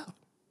clear it out.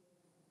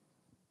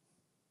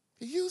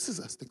 He uses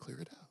us to clear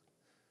it out.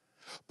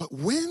 But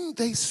when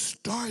they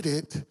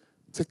started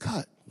to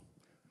cut,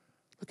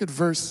 look at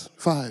verse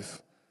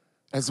 5.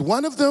 As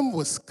one of them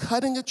was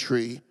cutting a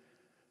tree,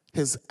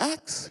 his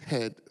axe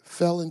head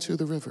fell into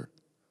the river.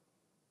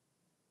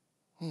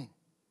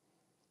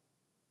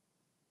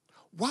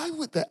 Why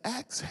would the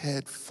axe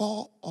head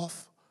fall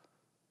off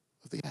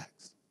of the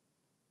axe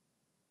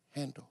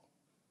handle?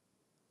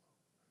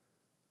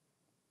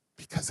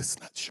 Because it's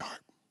not sharp.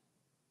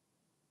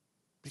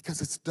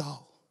 Because it's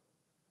dull.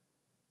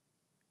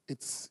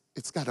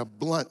 It's got a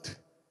blunt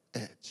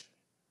edge.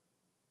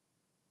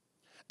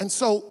 And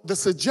so the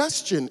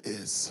suggestion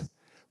is,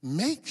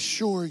 make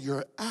sure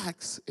your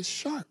axe is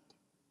sharp.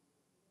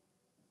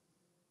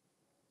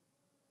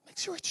 Make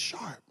sure it's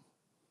sharp.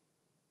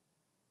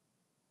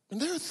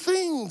 And there are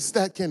things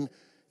that can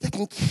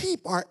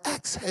keep our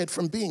axe head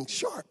from being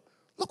sharp.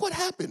 Look what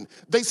happened.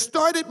 They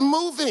started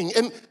moving,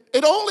 and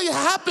it only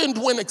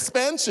happened when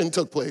expansion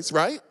took place,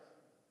 right?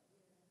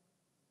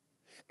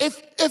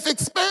 If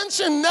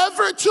expansion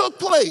never took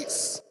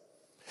place,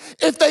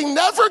 if they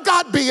never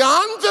got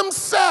beyond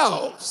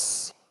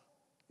themselves,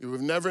 you would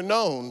have never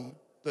known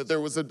that there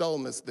was a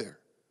dullness there.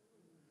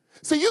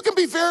 So you can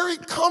be very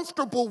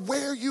comfortable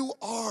where you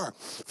are,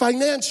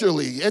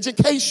 financially,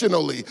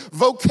 educationally,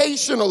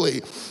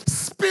 vocationally,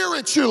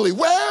 spiritually,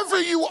 wherever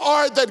you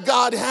are that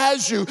God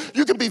has you,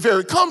 you can be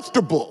very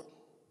comfortable.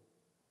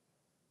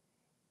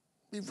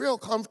 Be real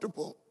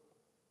comfortable.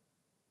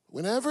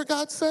 Whenever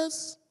God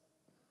says,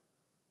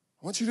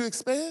 I want you to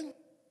expand,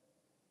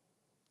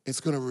 it's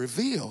going to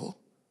reveal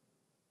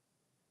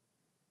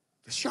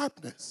the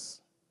sharpness.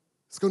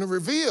 It's going to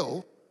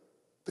reveal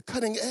the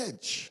cutting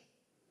edge.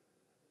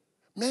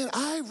 Man,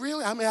 I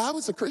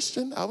was a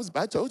Christian.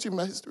 I told you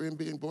my history in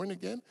being born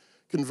again,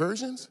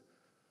 conversions.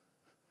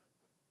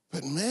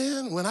 But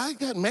man, when I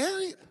got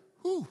married,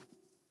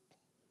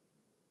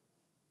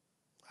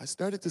 I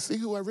started to see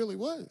who I really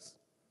was.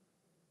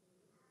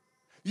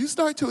 You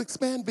start to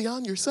expand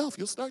beyond yourself,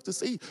 you'll start to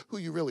see who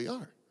you really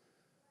are.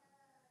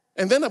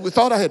 And then we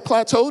thought I had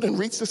plateaued and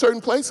reached a certain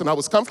place, and I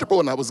was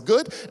comfortable and I was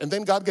good, and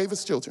then God gave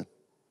us children.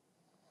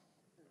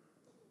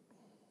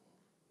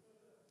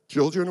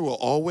 Children will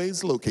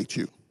always locate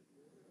you.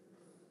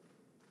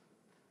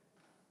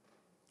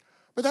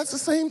 But that's the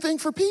same thing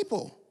for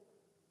people.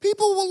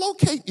 People will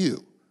locate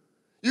you.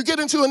 You get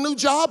into a new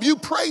job, you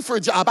pray for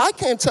a job. I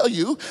can't tell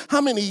you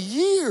how many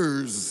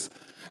years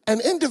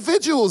and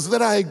individuals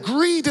that I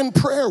agreed in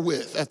prayer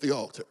with at the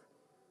altar.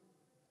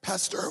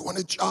 Pastor, I want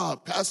a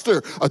job.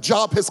 Pastor, a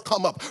job has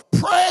come up.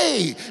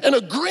 Pray in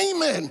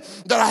agreement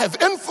that I have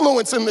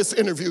influence in this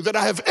interview, that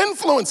I have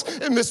influence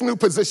in this new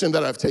position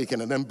that I've taken,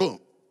 and then boom.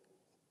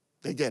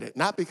 They get it,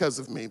 not because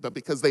of me, but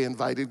because they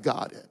invited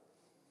God in.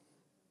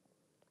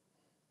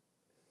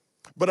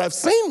 But I've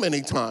seen many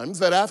times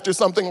that after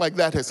something like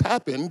that has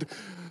happened,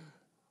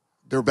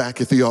 they're back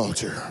at the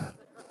altar.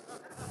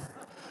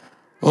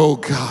 Oh,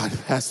 God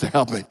has to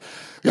help me. You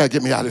gotta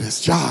get me out of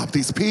this job,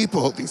 these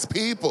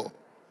people.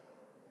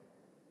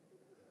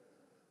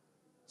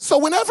 So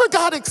whenever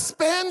God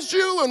expands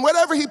you and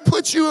whenever he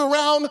puts you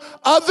around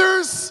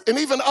others and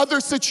even other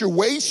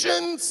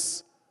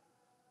situations,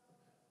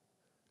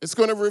 it's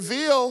going to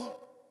reveal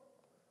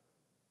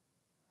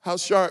how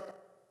sharp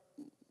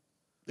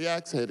the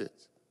axe head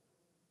is.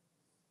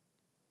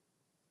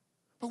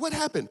 But what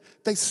happened?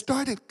 They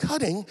started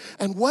cutting,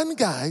 and one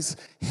guy's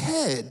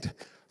head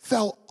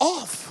fell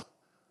off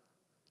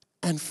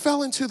and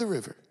fell into the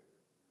river.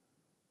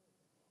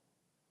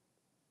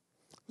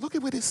 Look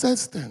at what it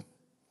says then.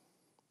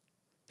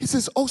 He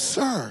says, "Oh,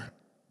 sir,"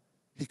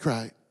 he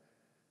cried,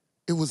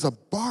 "it was a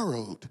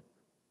borrowed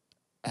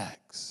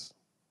axe."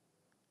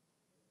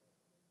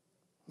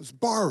 It was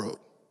borrowed.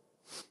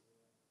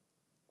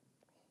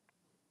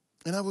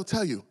 And I will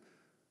tell you,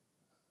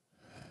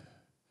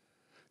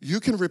 you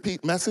can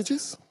repeat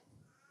messages.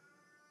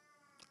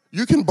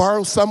 You can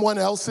borrow someone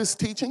else's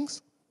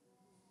teachings.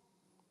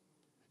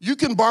 You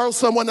can borrow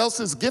someone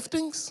else's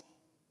giftings.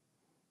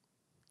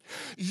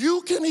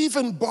 You can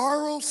even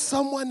borrow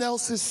someone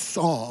else's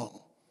song.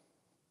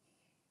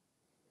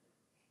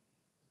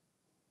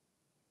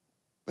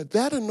 But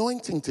that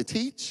anointing to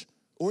teach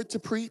or to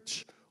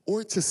preach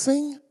or to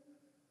sing,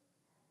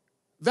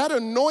 that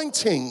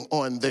anointing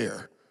on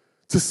there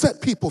to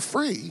set people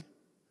free,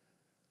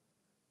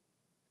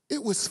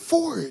 it was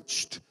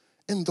forged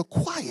in the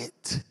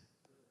quiet.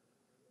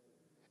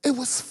 It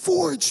was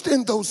forged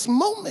in those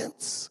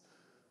moments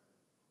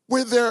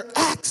where their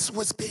axe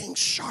was being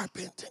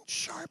sharpened and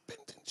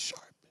sharpened and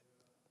sharpened.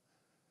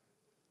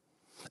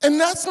 And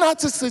that's not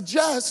to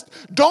suggest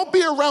don't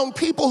be around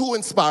people who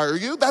inspire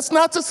you. That's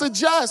not to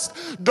suggest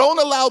don't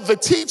allow the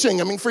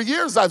teaching. I mean, for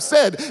years I've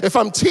said, if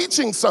I'm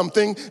teaching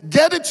something,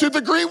 get it to the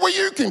degree where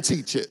you can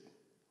teach it.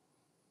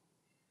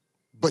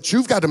 But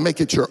you've got to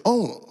make it your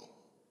own.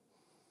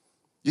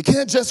 You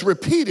can't just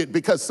repeat it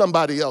because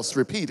somebody else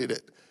repeated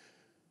it.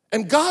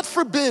 And God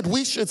forbid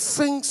we should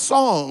sing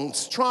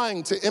songs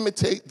trying to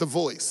imitate the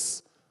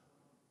voice.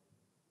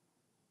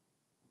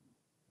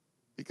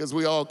 Because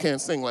we all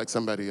can't sing like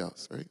somebody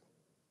else, right?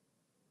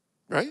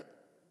 Right?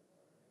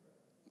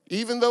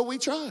 Even though we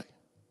try.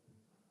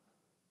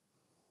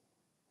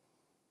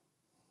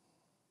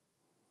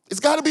 It's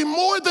got to be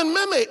more than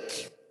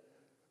mimic.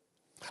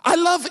 I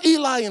love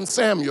Eli and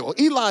Samuel.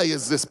 Eli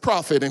is this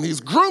prophet, and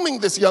he's grooming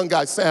this young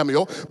guy,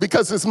 Samuel,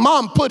 because his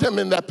mom put him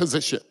in that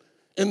position,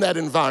 in that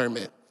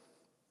environment.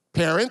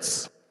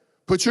 Parents,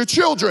 put your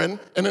children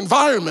in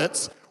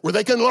environments where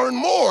they can learn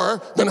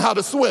more than how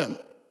to swim.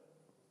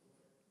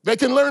 They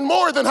can learn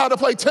more than how to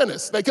play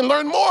tennis. They can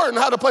learn more than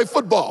how to play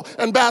football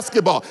and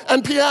basketball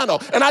and piano.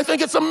 And I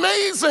think it's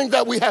amazing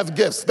that we have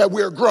gifts, that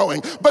we're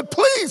growing. But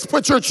please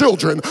put your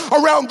children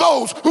around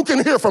those who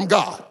can hear from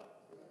God.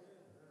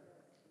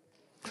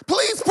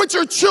 Please put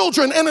your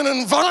children in an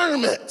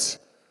environment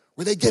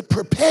where they get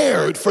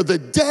prepared for the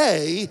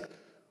day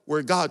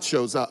where God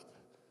shows up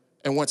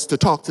and wants to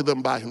talk to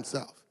them by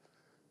himself.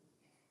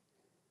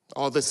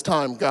 All this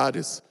time, God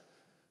has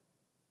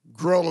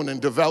grown and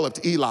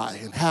developed Eli,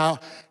 and how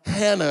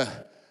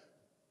Hannah,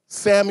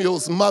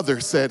 Samuel's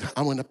mother, said,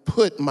 I'm going to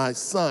put my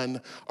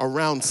son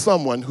around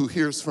someone who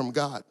hears from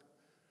God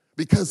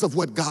because of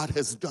what God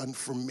has done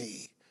for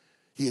me.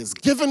 He has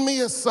given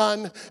me a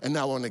son, and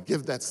now I want to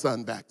give that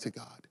son back to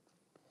God.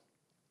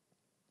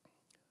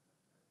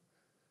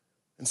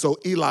 And so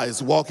Eli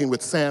is walking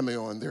with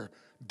Samuel, and they're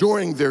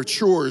doing their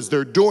chores,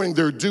 they're doing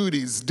their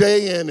duties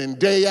day in and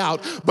day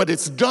out, but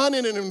it's done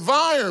in an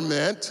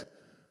environment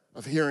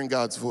of hearing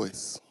God's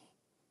voice.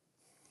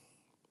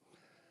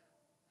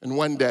 And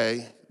one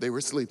day, they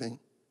were sleeping,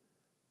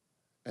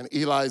 and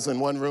Eli's in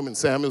one room and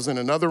Samuel's in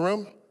another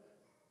room.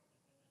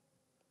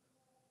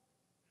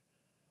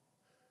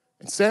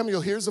 And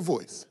Samuel hears a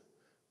voice,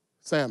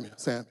 Samuel,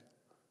 Samuel.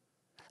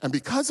 And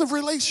because of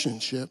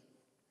relationship,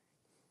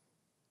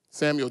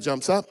 Samuel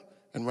jumps up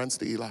and runs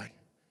to Eli.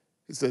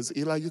 He says,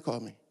 Eli, you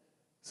called me.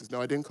 He says,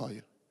 no, I didn't call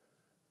you.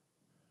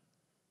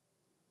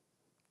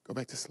 Go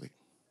back to sleep.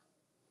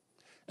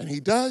 And he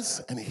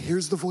does, and he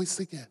hears the voice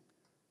again.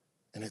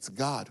 And it's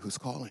God who's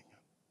calling him.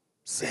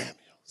 Samuel,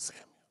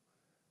 Samuel.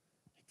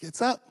 He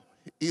gets up.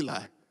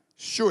 Eli,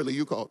 surely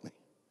you called me.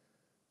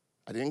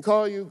 I didn't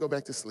call you. Go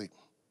back to sleep.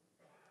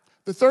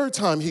 The third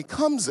time he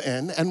comes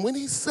in, and when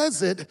he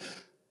says it,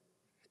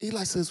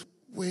 Eli says,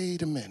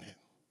 wait a minute.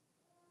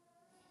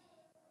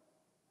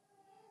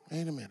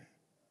 Wait a minute.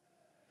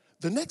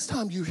 The next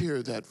time you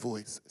hear that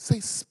voice, say,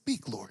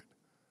 speak, Lord.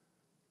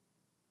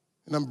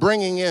 And I'm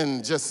bringing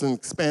in just an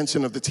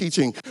expansion of the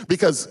teaching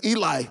because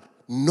Eli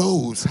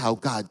knows how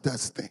God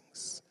does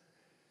things.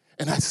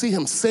 And I see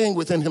him saying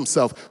within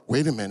himself,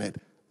 wait a minute,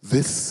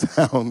 this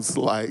sounds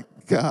like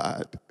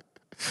God.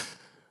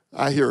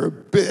 I hear a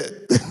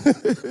bit.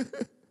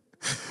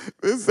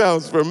 This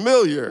sounds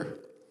familiar.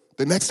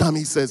 The next time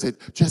he says it,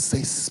 just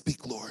say,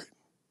 speak, Lord.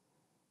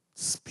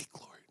 Speak,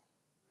 Lord.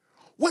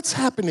 What's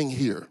happening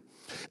here?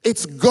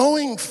 It's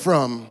going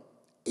from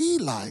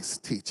Eli's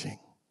teaching,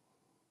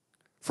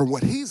 from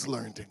what he's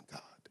learned in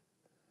God,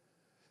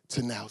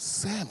 to now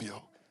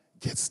Samuel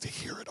gets to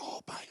hear it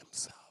all by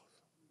himself.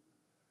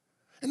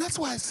 And that's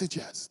why I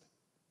suggest,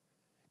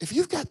 if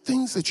you've got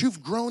things that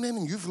you've grown in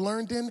and you've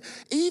learned in,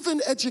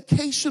 even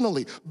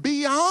educationally,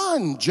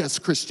 beyond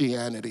just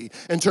Christianity,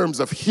 in terms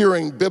of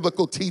hearing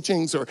biblical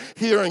teachings or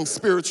hearing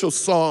spiritual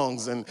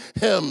songs and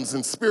hymns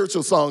and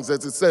spiritual songs,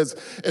 as it says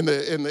in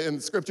the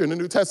scripture in the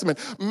New Testament,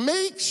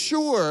 make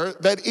sure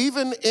that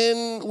even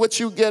in what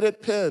you get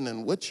at Penn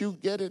and what you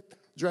get at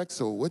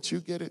Drexel, what you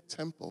get at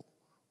Temple,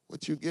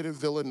 what you get at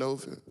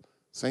Villanova,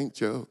 St.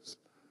 Joe's,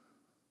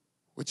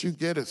 what you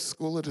get at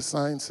School of the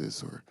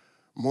Sciences or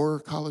Moore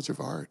College of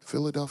Art,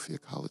 Philadelphia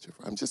College of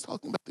Art. I'm just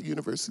talking about the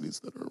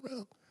universities that are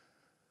around.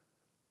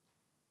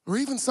 Or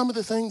even some of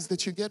the things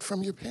that you get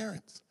from your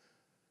parents.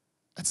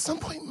 At some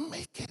point,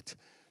 make it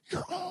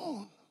your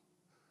own.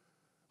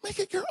 Make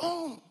it your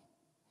own.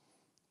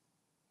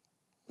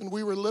 When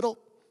we were little,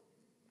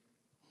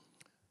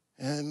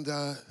 and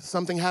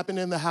something happened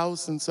in the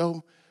house, and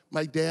so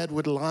my dad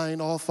would line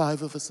all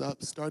 5 of us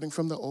up, starting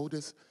from the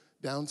oldest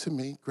down to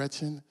me,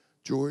 Gretchen,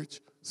 George,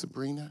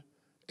 Sabrina,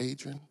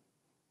 Adrian,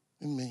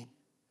 and me.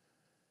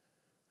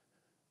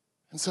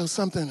 And so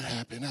something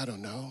happened, I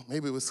don't know,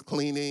 maybe it was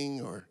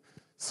cleaning or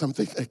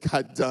something that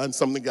got done,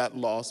 something got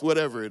lost,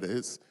 whatever it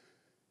is.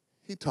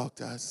 He talked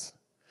to us.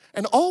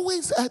 And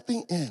always at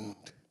the end,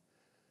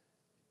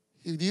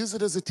 he'd use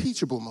it as a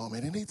teachable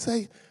moment, and he'd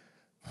say,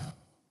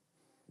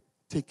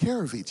 take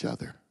care of each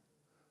other,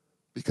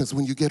 because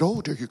when you get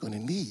older, you're going to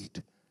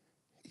need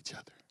each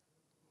other.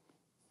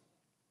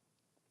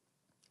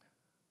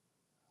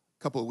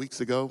 A couple of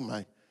weeks ago,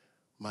 my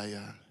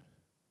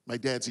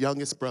dad's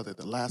youngest brother,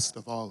 the last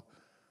of all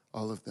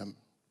of them,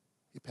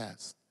 he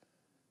passed.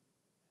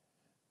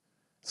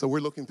 So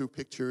we're looking through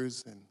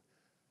pictures and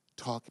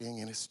talking,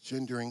 and it's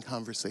gendering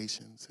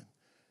conversations. And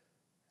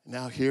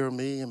now here,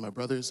 me and my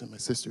brothers and my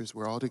sisters,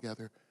 we're all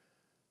together,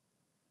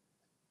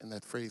 and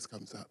that phrase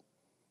comes up.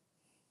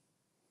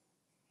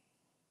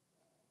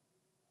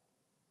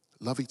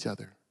 Love each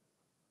other.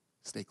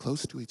 Stay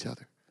close to each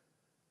other,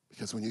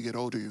 because when you get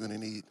older, you're going to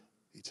need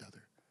each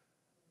other.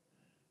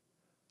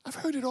 I've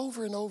heard it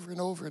over and over and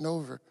over and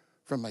over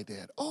from my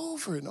dad,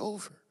 over and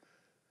over.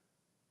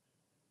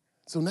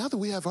 So now that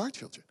we have our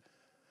children,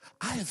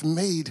 I have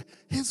made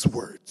his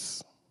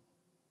words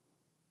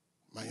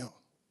my own.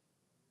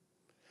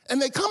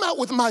 And they come out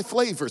with my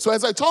flavor. So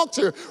as I talk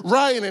to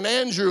Ryan and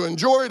Andrew and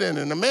Jordan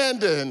and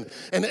Amanda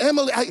and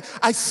Emily,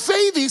 I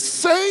say these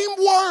same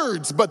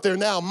words, but they're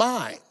now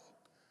mine.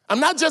 I'm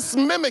not just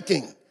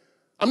mimicking.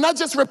 I'm not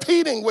just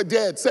repeating what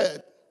Dad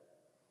said.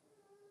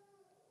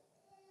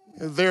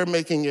 they're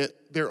making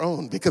it their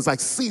own because I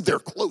see their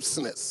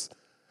closeness.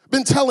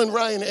 Been telling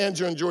Ryan,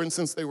 Andrew, and Jordan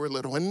since they were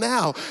little. And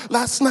now,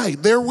 last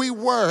night, there we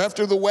were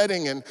after the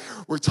wedding, and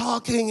we're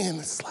talking, and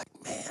it's like,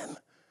 man,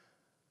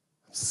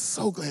 I'm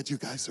so glad you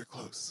guys are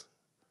close.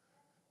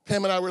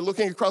 Pam and I were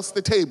looking across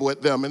the table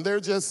at them, and they're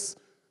just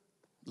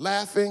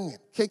laughing, and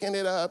kicking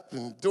it up,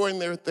 and doing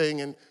their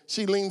thing. And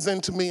she leans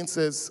into me and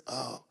says,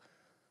 oh,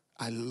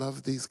 I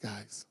love these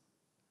guys.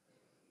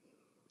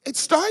 It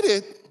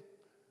started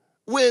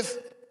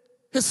with,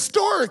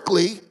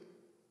 historically,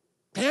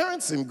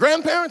 parents and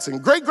grandparents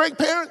and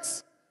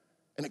great-great-parents.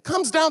 And it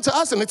comes down to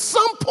us, and at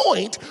some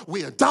point,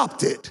 we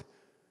adopt it,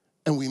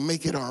 and we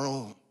make it our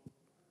own.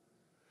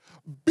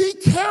 Be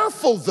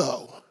careful,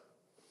 though,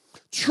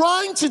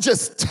 trying to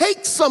just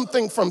take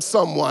something from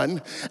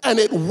someone and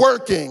it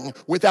working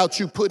without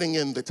you putting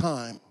in the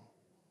time.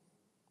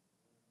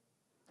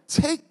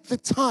 Take the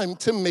time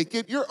to make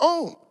it your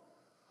own.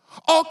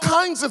 All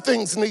kinds of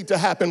things need to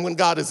happen when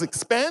God is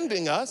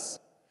expanding us.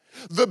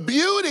 The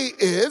beauty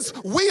is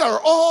we are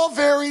all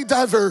very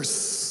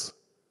diverse.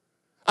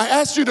 I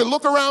asked you to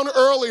look around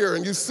earlier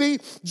and you see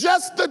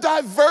just the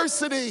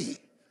diversity,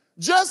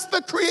 just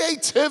the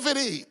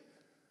creativity,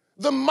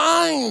 the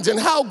mind and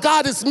how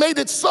God has made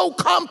it so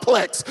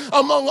complex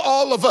among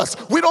all of us.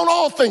 We don't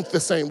all think the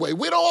same way.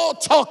 We don't all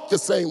talk the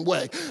same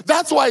way.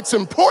 That's why it's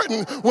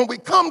important when we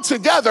come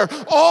together,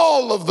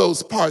 all of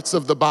those parts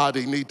of the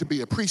body need to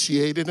be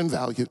appreciated and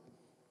valued.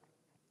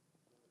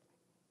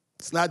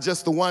 It's not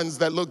just the ones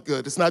that look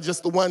good. It's not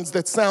just the ones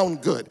that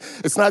sound good.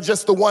 It's not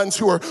just the ones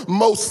who are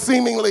most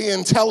seemingly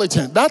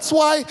intelligent. That's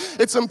why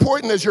it's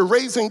important as you're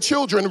raising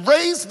children,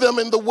 raise them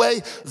in the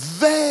way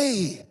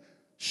they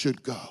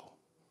should go.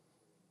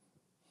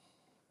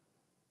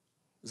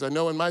 As I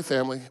know in my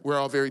family, we're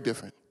all very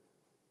different.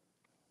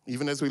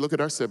 Even as we look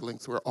at our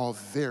siblings, we're all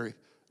very,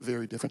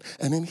 very different.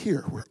 And in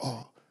here, we're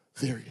all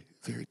very,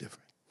 very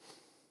different.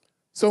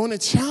 So I want to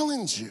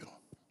challenge you.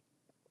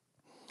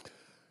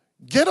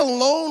 Get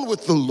alone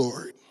with the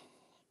Lord.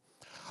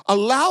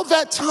 Allow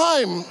that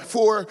time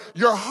for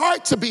your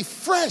heart to be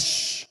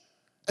fresh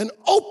and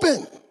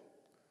open.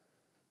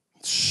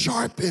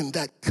 Sharpen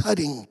that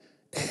cutting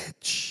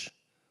edge.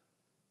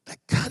 That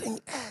cutting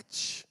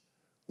edge.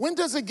 When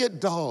does it get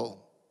dull?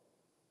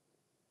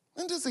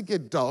 When does it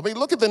get dull? I mean,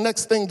 look at the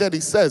next thing that he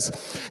says.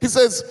 He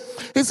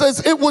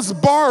says, it was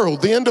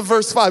borrowed, the end of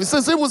verse 5. He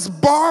says, it was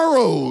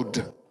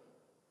borrowed.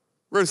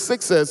 Verse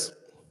 6 says,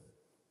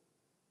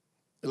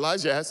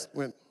 Elisha asked,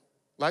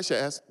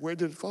 where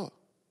did it fall?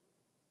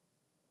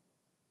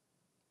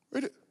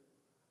 Where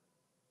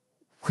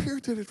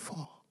did it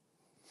fall?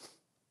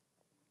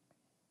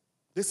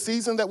 This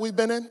season that we've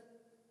been in,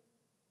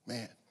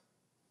 man.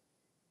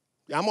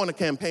 Yeah, I'm on a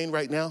campaign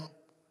right now,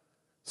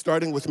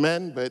 starting with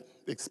men, but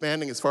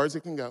expanding as far as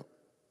it can go.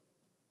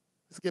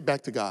 Let's get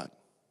back to God.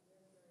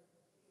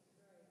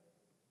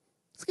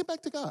 Let's get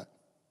back to God.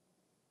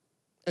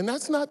 And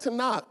that's not to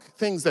knock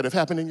things that have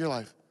happened in your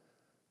life.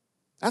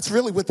 That's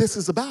really what this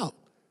is about.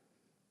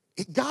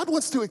 God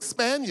wants to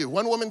expand you.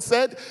 One woman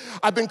said,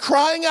 I've been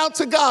crying out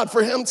to God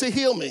for him to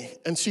heal me.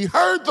 And she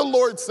heard the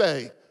Lord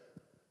say,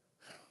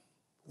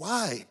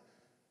 why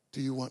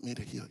do you want me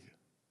to heal you?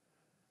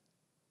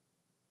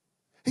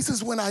 He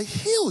says, when I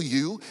heal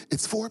you,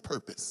 it's for a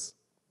purpose.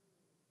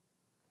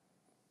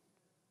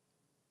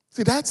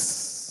 See,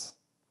 that's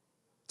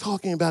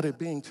talking about it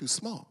being too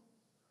small.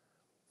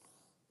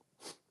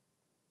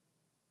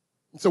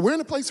 So we're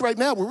in a place right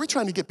now where we're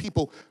trying to get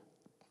people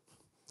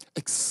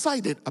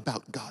excited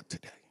about God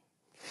today,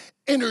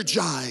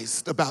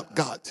 energized about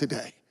God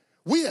today.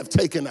 We have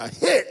taken a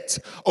hit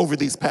over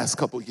these past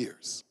couple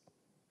years.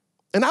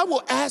 And I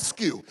will ask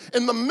you,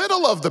 in the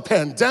middle of the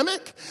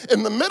pandemic,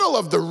 in the middle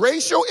of the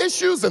racial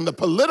issues and the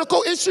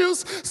political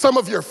issues, some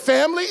of your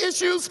family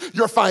issues,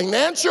 your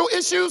financial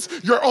issues,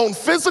 your own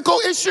physical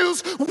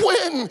issues,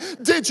 when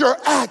did your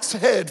axe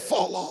head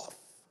fall off?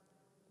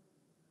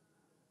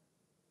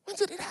 When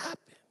did it happen?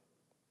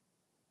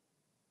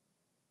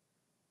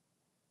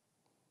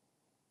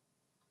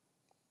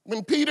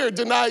 When Peter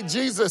denied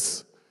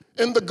Jesus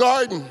in the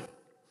garden,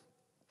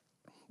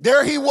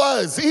 there he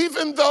was,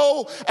 even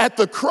though at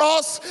the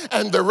cross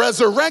and the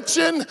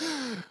resurrection,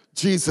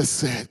 Jesus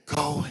said,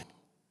 go and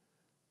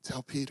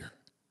tell Peter,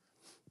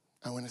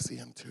 I want to see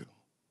him too.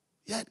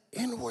 Yet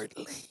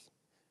inwardly,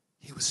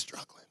 he was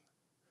struggling.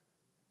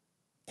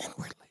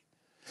 Inwardly.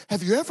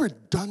 Have you ever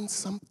done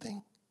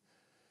something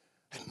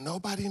and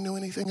nobody knew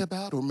anything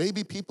about, or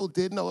maybe people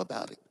did know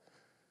about it,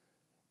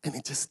 and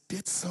it just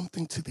did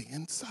something to the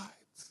inside?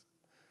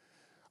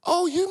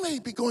 Oh, you may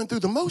be going through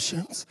the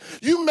motions.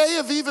 You may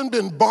have even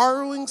been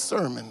borrowing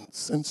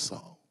sermons and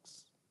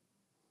songs.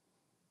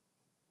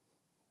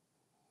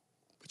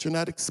 But you're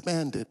not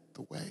expanded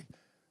the way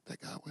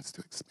that God wants to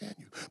expand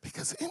you.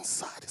 Because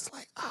inside it's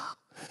like,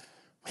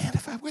 man,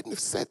 if I wouldn't have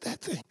said that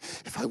thing,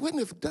 if I wouldn't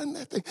have done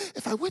that thing,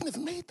 if I wouldn't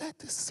have made that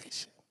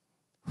decision.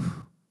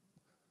 The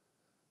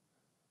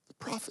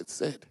prophet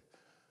said,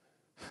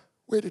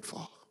 where did it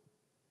fall?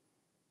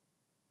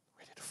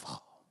 Where did it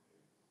fall?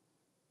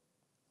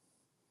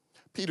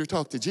 Peter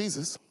talked to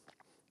Jesus,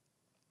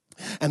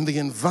 and the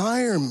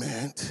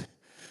environment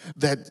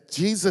that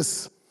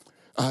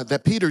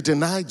Peter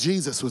denied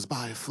Jesus was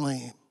by a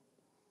flame.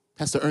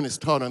 Pastor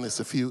Ernest taught on this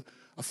a few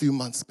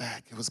months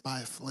back. It was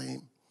by a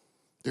flame.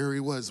 There he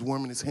was,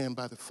 warming his hand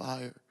by the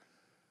fire,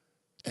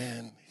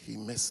 and he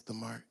missed the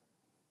mark.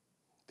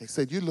 They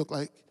said, you look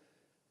like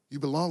you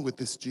belong with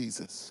this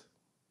Jesus.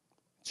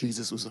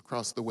 Jesus was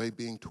across the way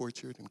being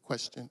tortured and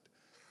questioned.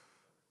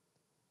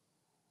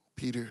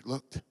 Peter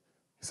looked. He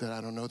said,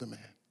 I don't know the man.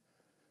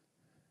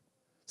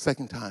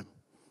 Second time,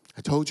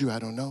 I told you I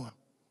don't know him.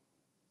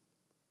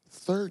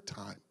 Third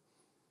time,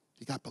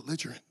 he got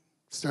belligerent,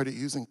 started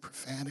using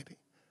profanity.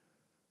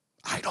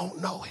 I don't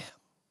know him.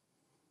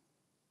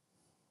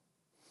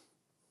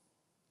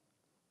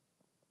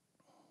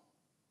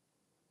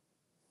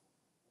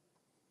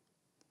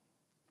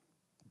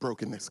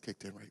 Brokenness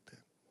kicked in right there.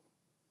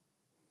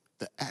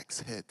 The axe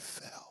head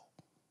fell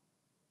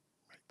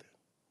right there.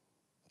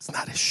 It's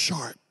not as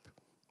sharp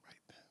right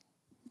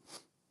there.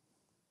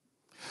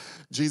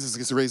 Jesus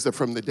gets raised up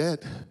from the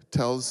dead,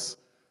 tells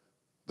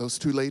those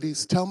two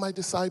ladies, tell my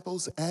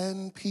disciples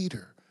and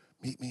Peter,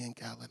 meet me in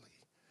Galilee.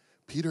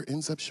 Peter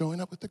ends up showing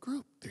up with the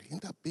group. They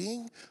end up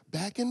being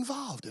back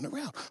involved and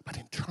around. But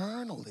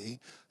internally,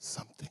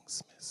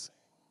 something's missing.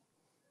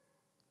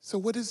 So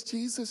what does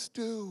Jesus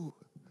do?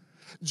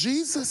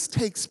 Jesus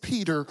takes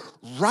Peter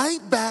right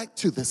back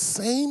to the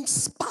same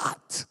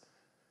spot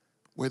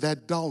where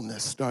that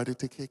dullness started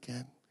to kick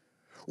in,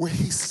 where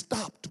he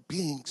stopped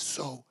being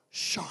so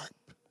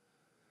sharp.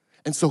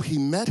 And so he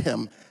met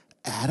him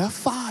at a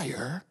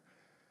fire,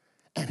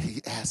 and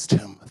he asked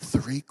him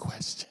 3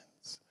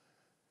 questions.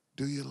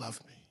 Do you love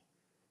me?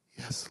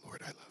 Yes,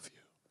 Lord, I love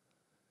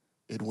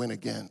you. It went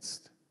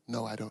against,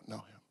 no, I don't know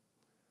him.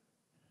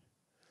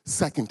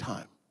 Second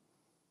time,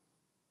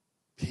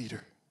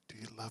 Peter, do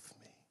you love me?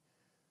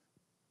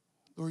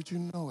 Lord, you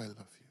know I love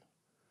you.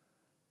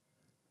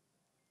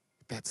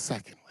 That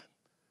second one,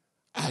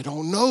 I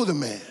don't know the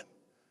man.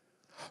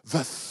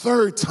 The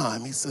third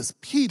time, he says,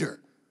 Peter,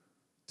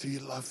 do you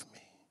love me?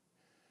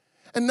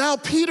 And now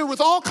Peter, with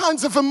all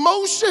kinds of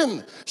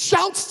emotion,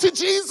 shouts to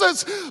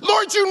Jesus,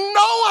 Lord, you know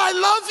I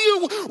love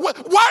you.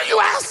 Why are you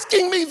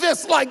asking me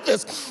this like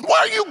this? Why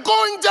are you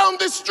going down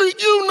this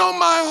street? You know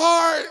my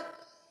heart.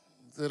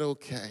 I said,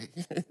 okay.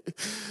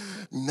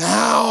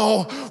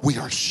 Now we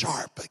are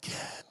sharp again.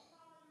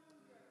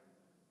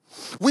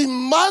 We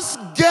must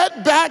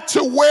get back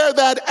to where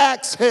that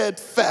axe head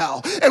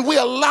fell, and we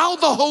allow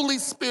the Holy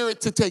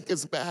Spirit to take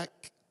us back.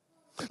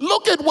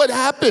 Look at what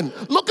happened.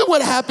 Look at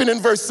what happened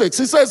in verse 6.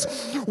 He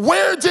says,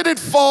 where did it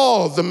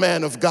fall? The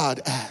man of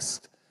God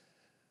asked.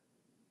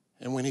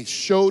 And when he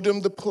showed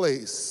him the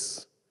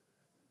place,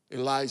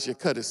 Elijah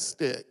cut a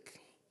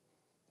stick.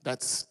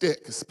 That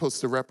stick is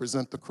supposed to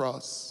represent the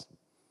cross.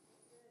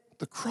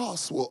 The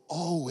cross will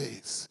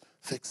always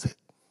fix it.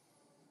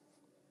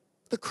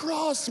 The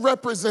cross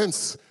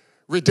represents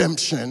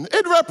redemption.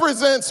 It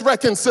represents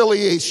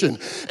reconciliation.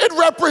 It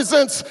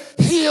represents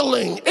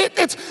healing.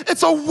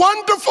 It's a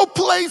wonderful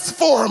place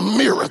for a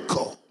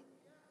miracle.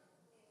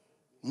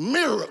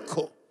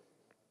 Miracle.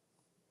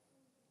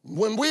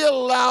 When we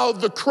allow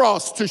the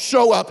cross to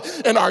show up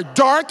in our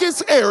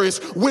darkest areas,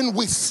 when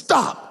we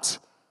stopped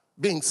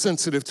being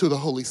sensitive to the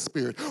Holy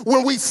Spirit,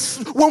 when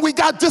we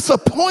got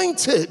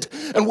disappointed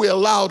and we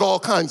allowed all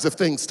kinds of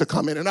things to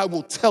come in. And I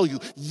will tell you,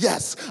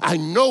 yes, I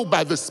know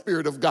by the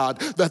Spirit of God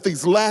that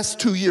these last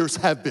 2 years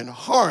have been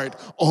hard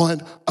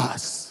on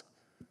us.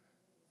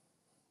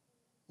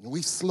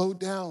 We slowed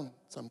down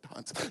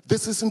sometimes.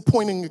 This isn't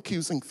pointing an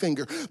accusing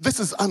finger. This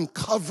is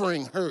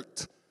uncovering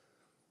hurt.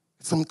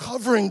 It's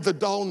uncovering the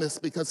dullness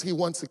because he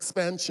wants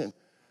expansion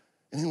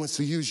and he wants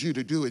to use you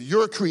to do it.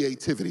 Your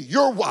creativity,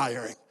 your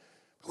wiring.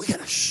 We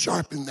got to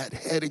sharpen that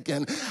head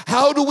again.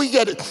 How do we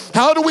get it?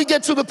 How do we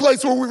get to the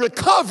place where we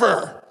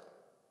recover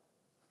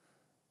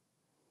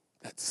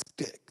that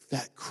stick,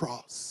 that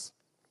cross?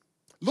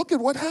 Look at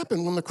what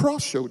happened when the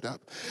cross showed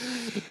up.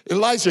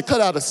 Elijah cut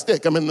out a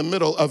stick. I'm in the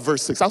middle of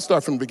verse 6. I'll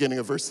start from the beginning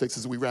of verse 6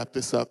 as we wrap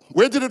this up.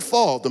 Where did it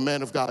fall? The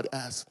man of God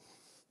asked.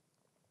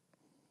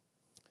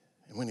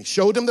 And when he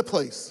showed him the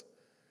place,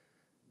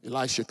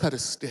 Elisha cut a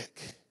stick,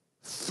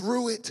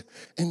 threw it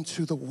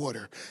into the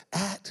water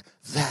at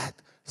that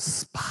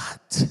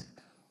spot.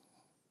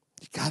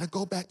 You got to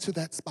go back to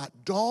that spot.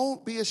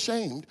 Don't be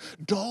ashamed.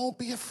 Don't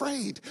be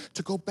afraid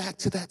to go back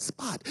to that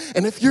spot.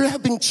 And if you're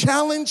having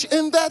challenge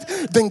in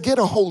that, then get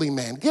a holy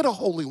man, get a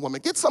holy woman,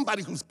 get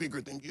somebody who's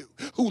bigger than you,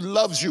 who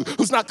loves you,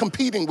 who's not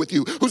competing with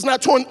you, who's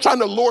not trying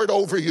to lord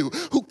over you,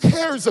 who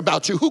cares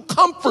about you, who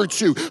comforts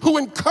you, who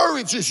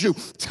encourages you.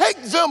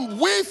 Take them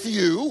with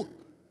you.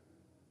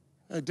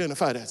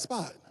 Identify that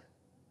spot.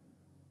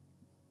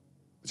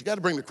 But you got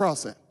to bring the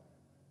cross in.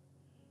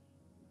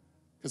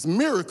 Because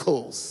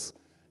miracles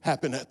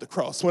happen at the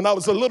cross. When I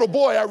was a little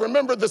boy, I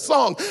remember the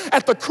song,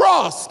 at the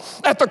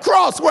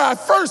cross where I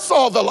first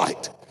saw the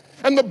light,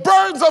 and the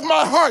burdens of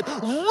my heart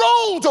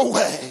rolled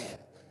away.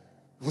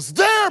 It was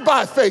there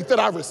by faith that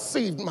I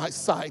received my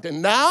sight.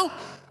 And now,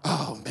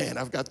 oh Man,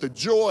 I've got the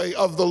joy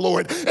of the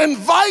Lord.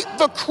 Invite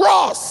the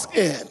cross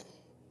in.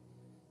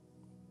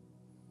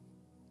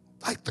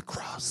 Invite the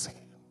cross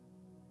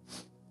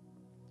in.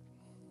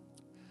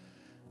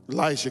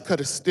 Elijah cut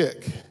a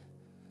stick,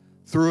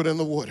 threw it in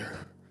the water.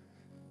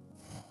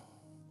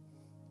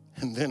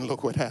 And then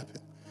look what happened.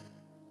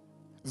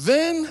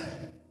 Then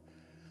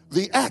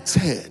the axe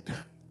head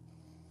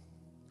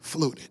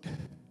floated.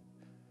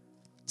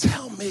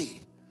 Tell me,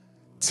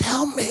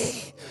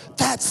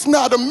 that's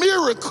not a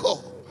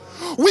miracle.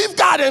 We've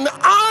got an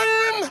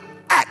iron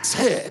axe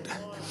head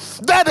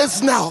that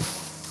is now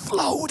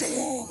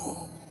floating.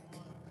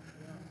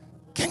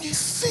 Can you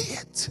see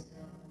it?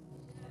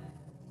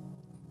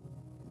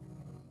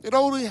 It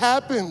only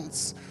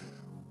happens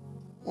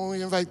when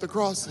we invite the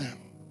cross in.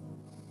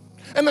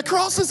 And the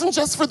cross isn't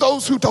just for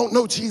those who don't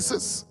know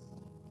Jesus.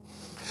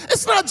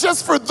 It's not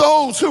just for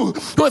those who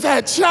have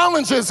had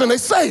challenges and they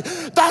say,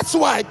 that's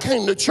why I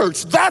came to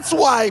church. That's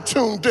why I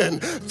tuned in.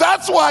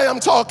 That's why I'm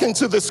talking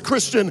to this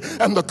Christian.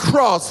 And the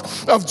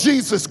cross of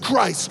Jesus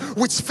Christ,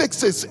 which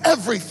fixes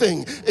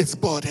everything, is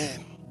brought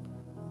in.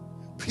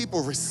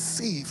 People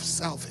receive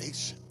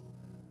salvation.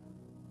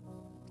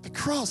 The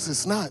cross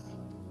is not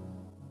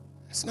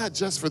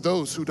just for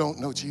those who don't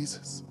know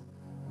Jesus.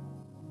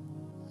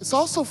 It's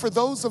also for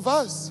those of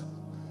us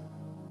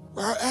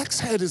where our axe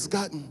head has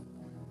gotten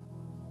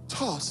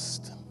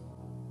tossed,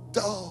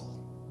 dull.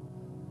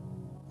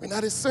 We're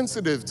not as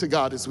sensitive to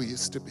God as we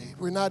used to be.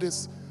 We're not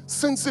as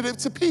sensitive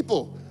to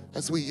people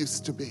as we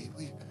used to be.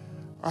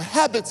 Our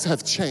habits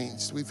have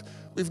changed.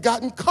 We've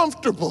gotten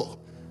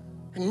comfortable.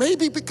 And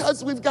maybe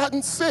because we've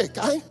gotten sick.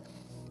 A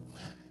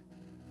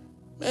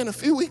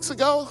few weeks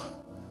ago,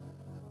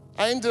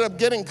 I ended up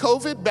getting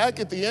COVID back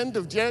at the end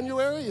of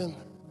January, and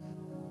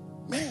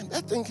man,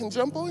 that thing can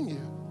jump on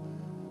you.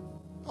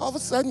 All of a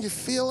sudden you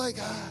feel like,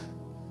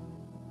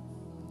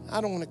 I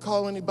don't want to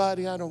call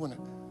anybody. I don't want to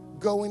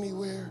go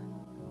anywhere.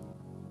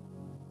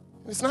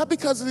 It's not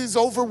because of these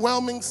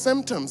overwhelming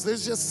symptoms.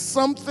 There's just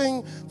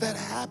something that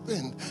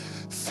happened.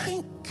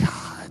 Thank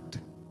God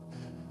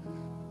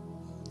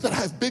that I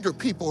have bigger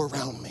people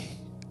around me.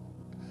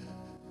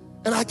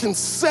 And I can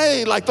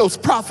say, like those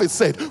prophets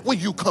said, will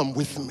you come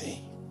with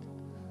me?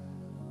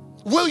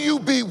 Will you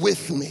be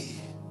with me?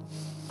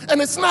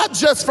 And it's not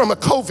just from a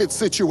COVID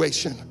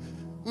situation.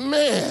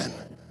 Man,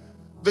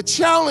 the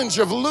challenge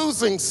of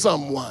losing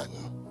someone,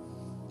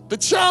 the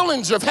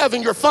challenge of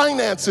having your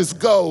finances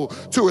go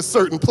to a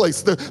certain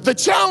place, the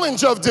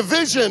challenge of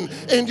division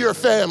in your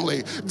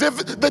family,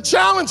 the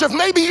challenge of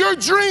maybe your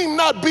dream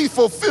not be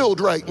fulfilled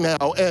right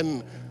now,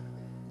 and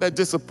that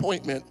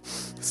disappointment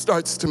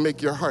starts to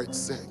make your heart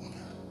sick.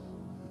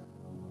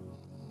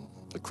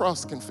 The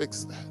cross can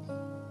fix that.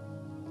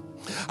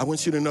 I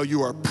want you to know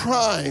you are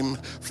prime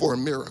for a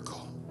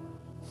miracle.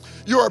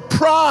 You are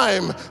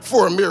prime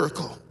for a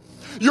miracle.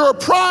 You're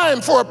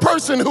prime for a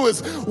person who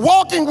is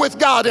walking with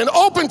God and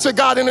open to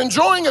God and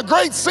enjoying a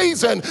great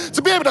season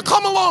to be able to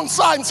come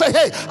alongside and say,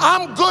 hey,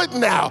 I'm good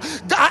now.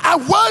 I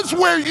was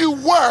where you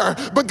were,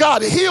 but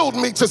God healed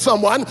me to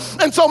someone.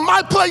 And so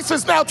my place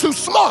is now too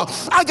small.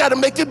 I got to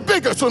make it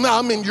bigger. So now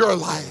I'm in your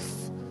life.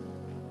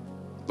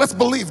 Let's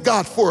believe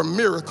God for a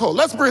miracle.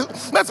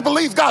 Let's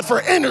believe God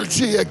for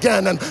energy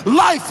again, and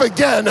life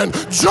again, and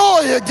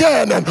joy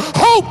again, and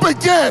hope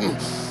again.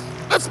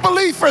 Let's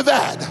believe for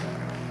that.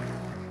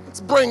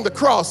 Let's bring the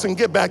cross and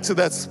get back to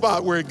that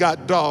spot where it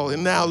got dull.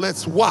 And now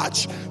let's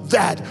watch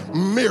that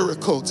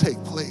miracle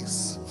take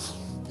place.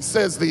 He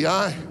says the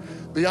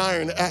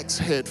iron axe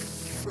head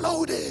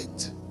floated.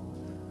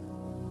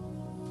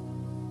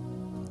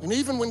 And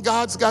even when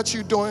God's got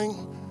you doing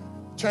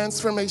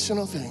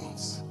transformational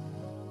things,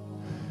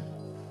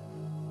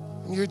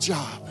 in your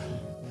job,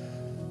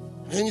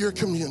 in your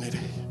community,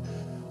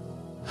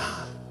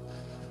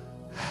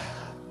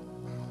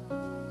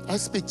 I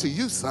speak to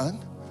you, son.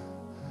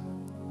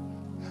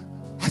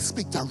 I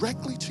speak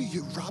directly to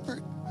you,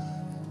 Robert.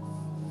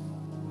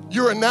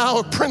 You are now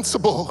a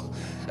principal,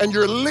 and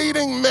you're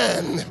leading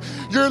men,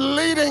 you're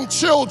leading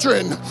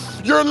children,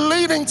 you're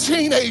leading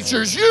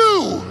teenagers.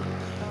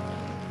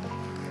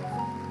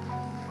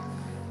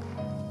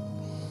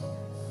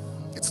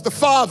 It's the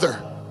Father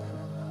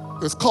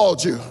who has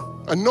called you,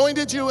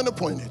 anointed you, and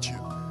appointed you.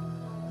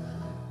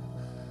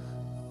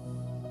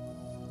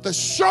 The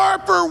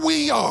sharper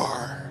we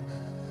are,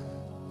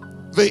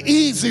 the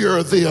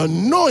easier the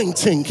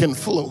anointing can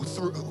flow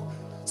through.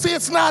 See,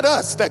 it's not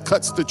us that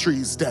cuts the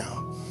trees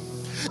down.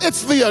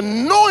 It's the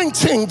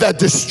anointing that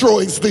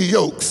destroys the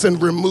yokes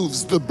and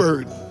removes the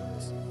burdens.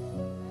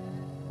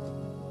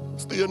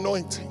 It's the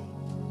anointing.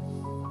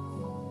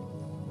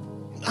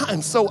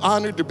 I'm so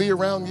honored to be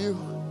around you.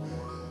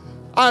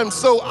 I'm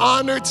so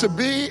honored to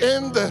be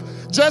in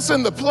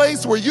the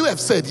place where you have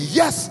said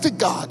yes to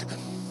God.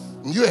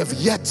 You have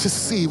yet to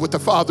see what the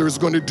Father is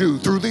going to do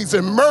through these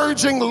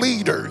emerging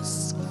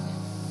leaders.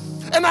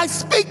 And I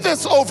speak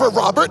this over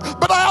Robert,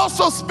 but I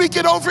also speak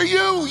it over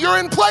you. You're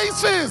in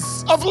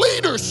places of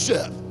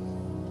leadership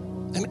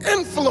and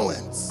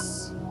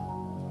influence.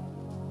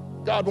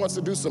 God wants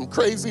to do some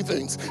crazy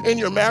things in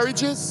your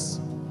marriages,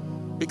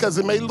 because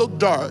it may look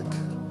dark.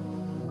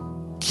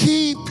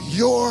 Keep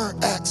your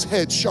axe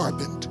head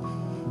sharpened.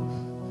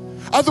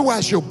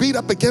 Otherwise, you'll beat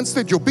up against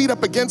it, you'll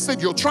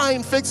try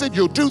and fix it,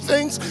 you'll do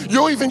things,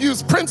 you'll even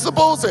use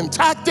principles and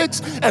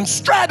tactics and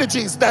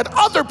strategies that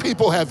other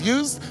people have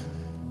used,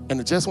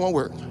 and it just won't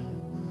work.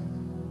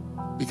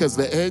 Because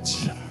the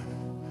edge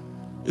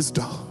is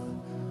dull.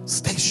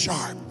 Stay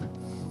sharp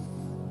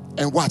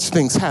and watch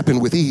things happen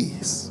with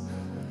ease.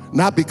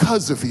 Not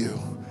because of you,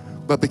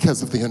 but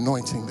because of the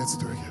anointing that's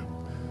through you.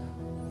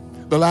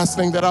 The last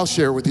thing that I'll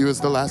share with you is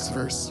the last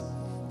verse.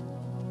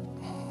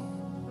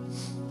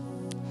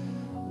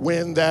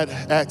 When that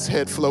axe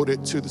head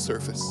floated to the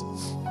surface,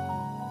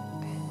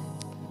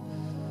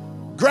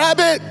 grab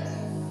it,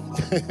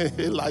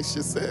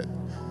 Elisha said.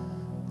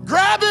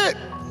 Grab it.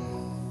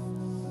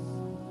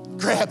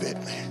 Grab it,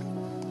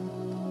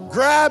 man.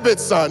 Grab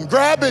it, son.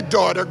 Grab it,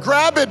 daughter.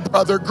 Grab it,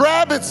 brother.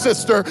 Grab it,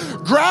 sister.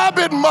 Grab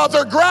it,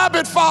 mother. Grab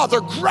it,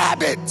 father.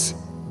 Grab it.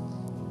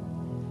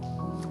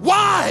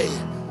 Why?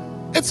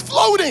 It's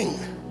floating.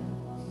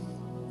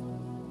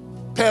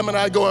 Pam and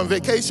I go on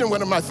vacation.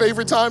 One of my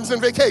favorite times in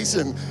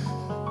vacation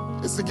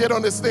is to get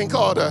on this thing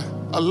called a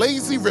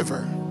lazy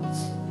river.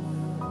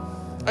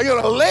 I get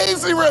on a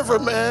lazy river,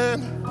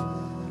 man.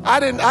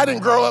 I didn't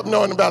grow up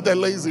knowing about that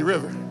lazy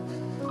river.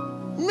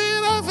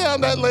 Man, I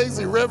found that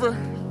lazy river.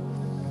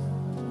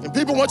 And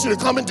people want you to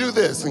come and do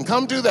this and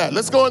come do that.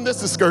 Let's go on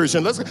this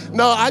excursion.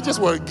 No, I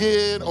just want to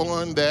get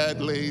on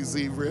that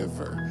lazy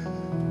river.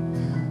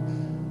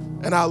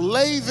 And I'll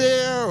lay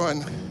there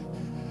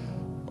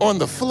on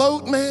the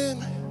float,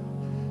 man,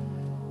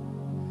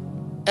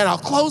 and I'll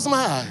close my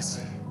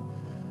eyes.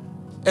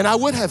 And I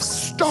would have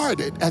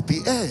started at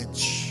the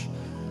edge,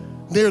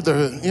 near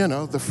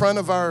the front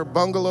of our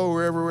bungalow,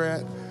 wherever we're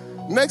at.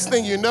 Next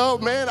thing you know,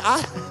 man,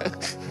 I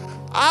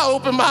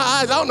open my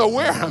eyes, I don't know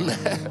where I'm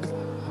at.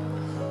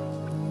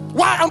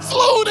 Why? I'm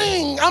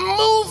floating, I'm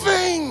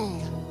moving.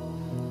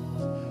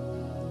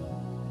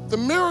 The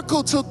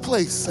miracle took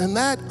place, and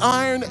that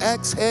iron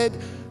axe head,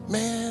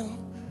 man,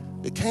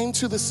 it came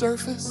to the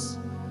surface,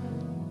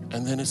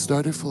 and then it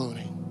started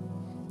floating.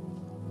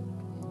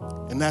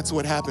 And that's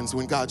what happens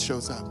when God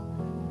shows up.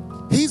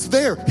 He's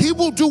there. He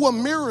will do a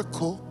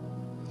miracle,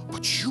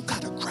 but you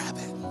gotta grab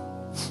it.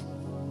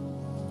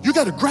 You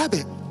gotta grab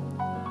it.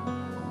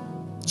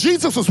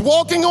 Jesus was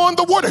walking on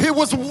the water. He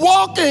was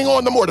walking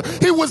on the water.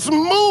 He was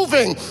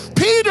moving.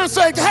 Peter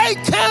said, hey,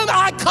 can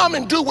I come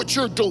and do what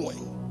you're doing?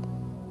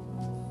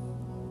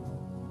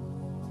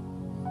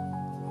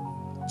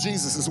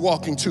 Jesus is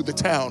walking to the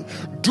town,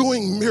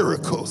 doing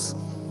miracles.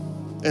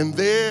 And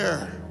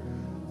there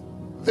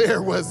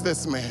was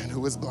this man who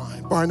was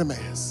blind,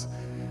 Bartimaeus.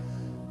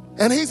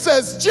 And he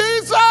says,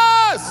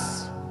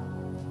 Jesus!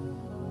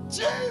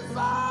 Jesus!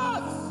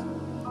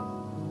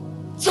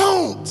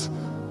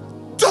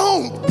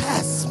 Don't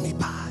pass me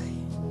by.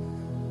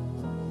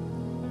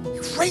 He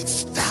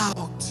reached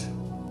out.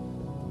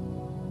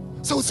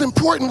 So it's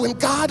important when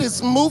God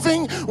is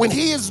moving, when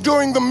he is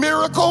doing the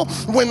miracle,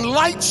 when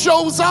light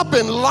shows up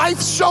and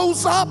life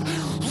shows up,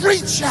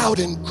 reach out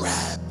and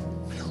grab.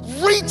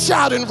 Reach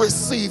out and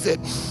receive it.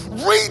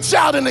 Reach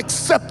out and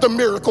accept the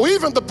miracle.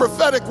 Even the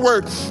prophetic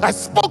word. I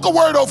spoke a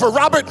word over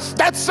Robert.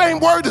 That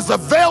same word is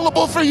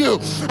available for you.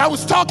 I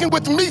was talking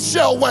with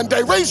Michelle one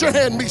day. Raise your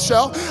hand,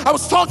 Michelle. I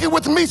was talking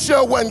with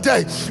Michelle one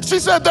day. She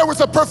said there was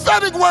a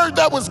prophetic word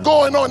that was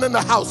going on in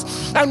the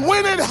house. And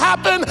when it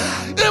happened,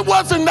 it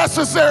wasn't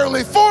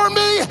necessarily for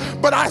me,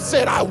 but I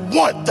said, I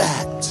want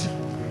that.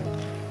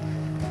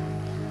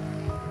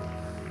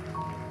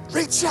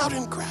 Reach out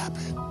and grab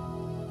it.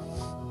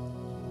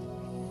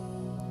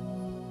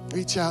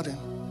 Reach out and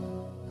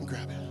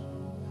grab it.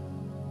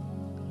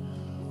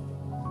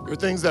 There are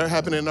things that are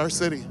happening in our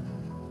city.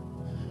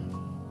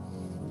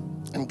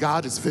 And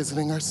God is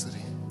visiting our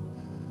city.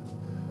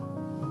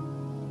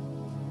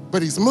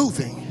 But he's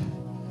moving.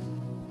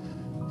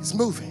 He's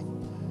moving.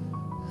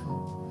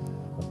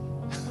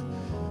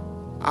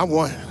 I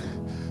want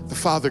the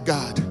Father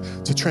God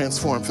to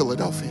transform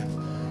Philadelphia.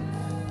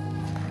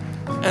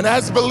 And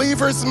as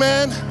believers,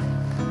 man,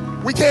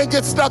 we can't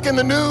get stuck in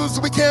the news.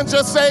 We can't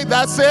just say,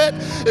 that's it.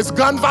 It's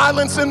gun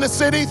violence in the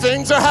city.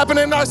 Things are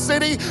happening in our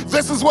city.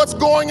 This is what's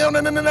going on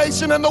in the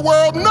nation and the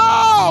world.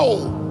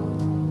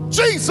 No!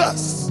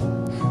 Jesus,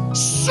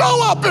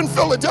 show up in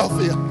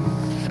Philadelphia.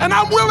 And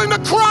I'm willing to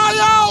cry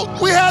out.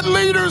 We had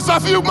leaders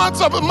a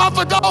month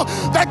ago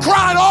that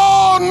cried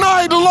all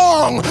night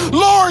long.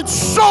 Lord,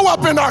 show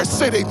up in our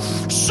city.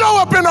 Show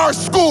up in our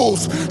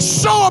schools.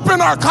 Show up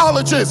in our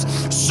colleges.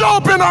 Show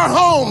up in our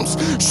homes.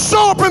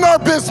 Show up in our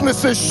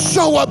businesses.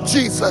 Show up,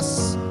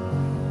 Jesus.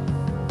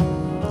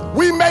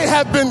 We may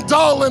have been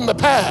dull in the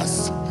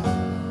past,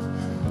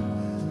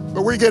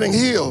 but we're getting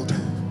healed.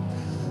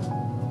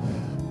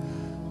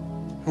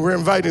 We're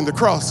inviting the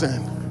cross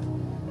in.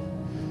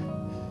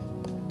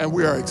 And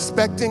we are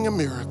expecting a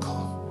miracle.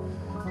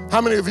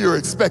 How many of you are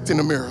expecting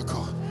a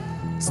miracle?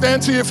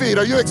 Stand to your feet.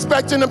 Are you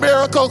expecting a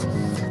miracle?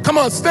 Come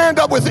on, stand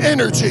up with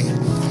energy.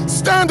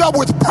 Stand up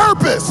with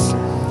purpose.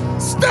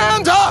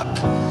 Stand up.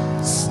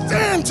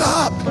 Stand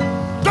up.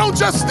 Don't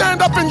just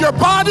stand up in your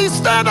body,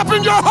 stand up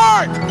in your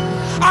heart.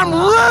 I'm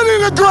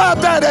ready to grab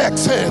that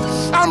axe head.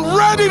 I'm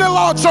ready to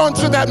launch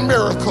onto that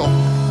miracle.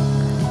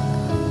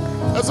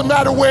 Doesn't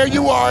matter where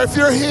you are, if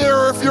you're here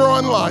or if you're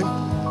online.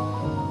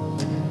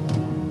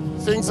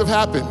 Things have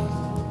happened.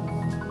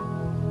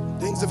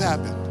 Things have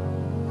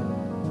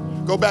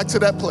happened. Go back to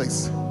that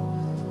place.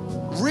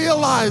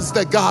 Realize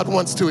that God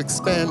wants to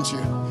expand you.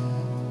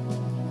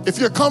 If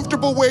you're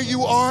comfortable where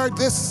you are,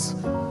 this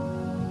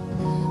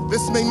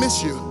may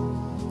miss you.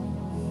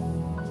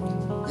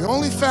 You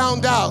only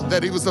found out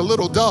that he was a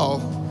little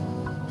dull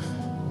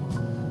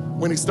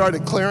when he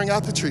started clearing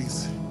out the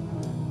trees.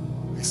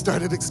 He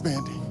started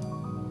expanding.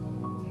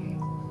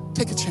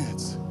 Take a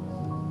chance.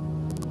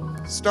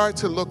 Start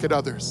to look at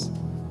others.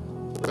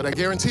 But I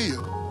guarantee you,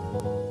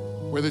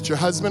 whether it's your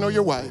husband or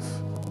your wife,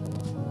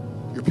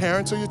 your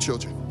parents or your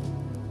children,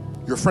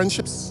 your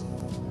friendships,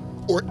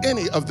 or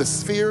any of the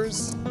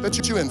spheres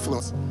that you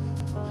influence,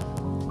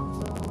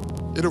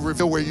 it'll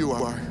reveal where you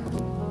are.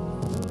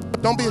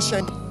 Don't be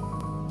ashamed.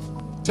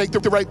 Take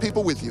the right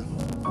people with you.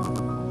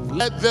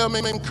 Let them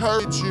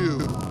encourage you,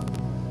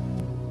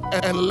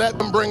 and let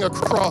them bring a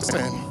cross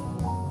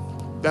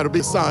in. That'll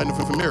be a sign of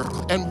a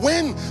miracle. And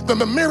when the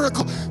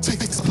miracle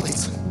takes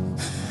place,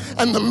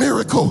 and the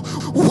miracle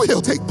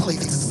will take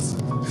place,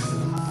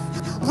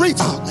 reach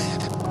out,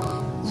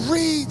 man.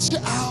 Reach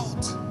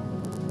out.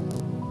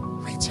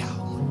 Reach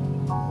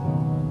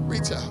out.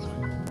 Reach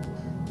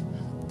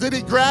out. Did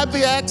he grab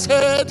the axe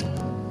head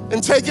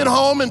and take it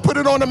home and put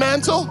it on the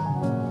mantle?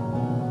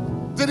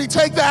 Did he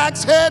take the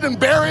axe head and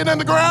bury it in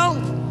the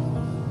ground?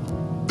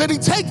 Did he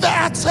take the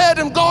axe head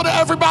and go to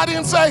everybody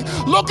and say,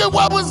 look at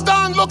what was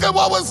done, look at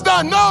what was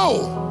done?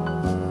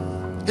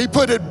 No. He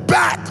put it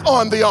back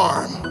on the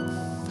arm,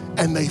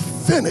 and they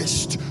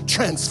finished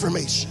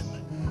transformation.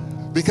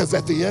 Because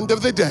at the end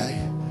of the day,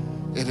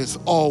 it is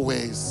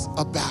always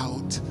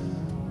about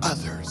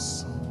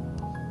others.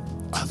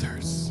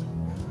 Others.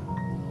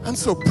 I'm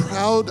so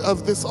proud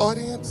of this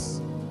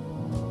audience.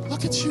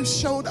 Look at you,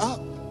 showed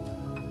up.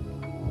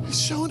 You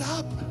showed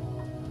up.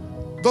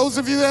 Those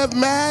of you that have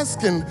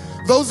masks, and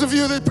those of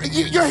you that,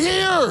 you're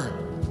here.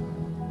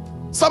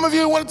 Some of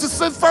you wanted to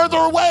sit further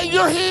away,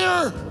 you're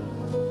here.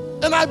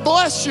 And I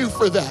bless you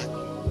for that.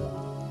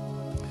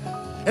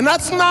 And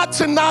that's not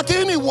to knock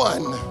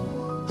anyone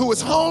who is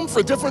home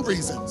for different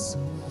reasons.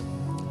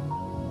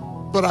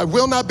 But I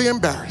will not be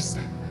embarrassed.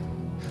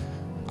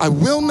 I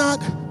will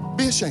not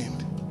be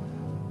ashamed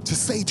to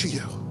say to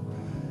you,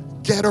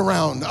 get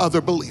around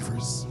other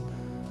believers.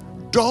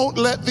 Don't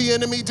let the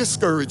enemy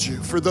discourage you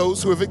for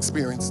those who have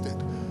experienced it.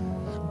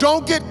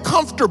 Don't get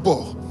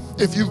comfortable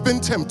if you've been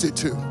tempted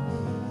to.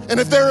 And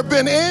if there have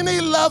been any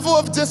level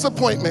of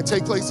disappointment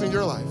take place in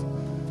your life,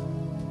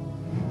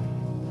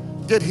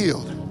 get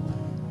healed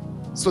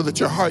so that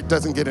your heart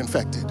doesn't get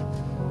infected,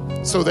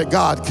 so that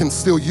God can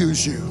still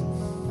use you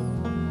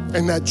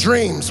and that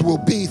dreams will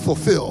be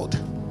fulfilled.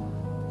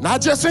 Not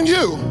just in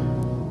you,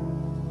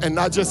 and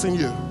not just in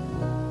you.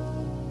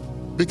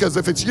 Because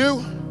if it's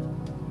you,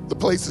 the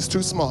place is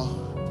too small.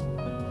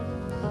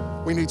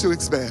 We need to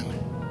expand.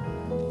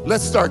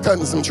 Let's start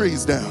cutting some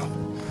trees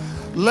down.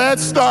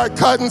 Let's start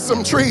cutting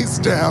some trees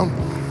down.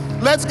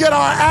 Let's get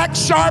our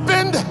axe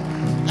sharpened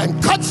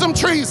and cut some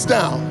trees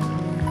down.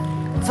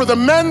 For the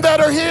men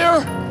that are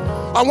here,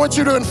 I want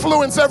you to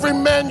influence every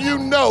man you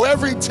know,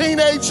 every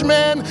teenage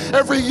man,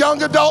 every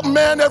young adult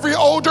man, every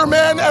older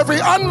man, every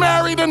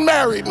unmarried and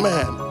married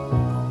man.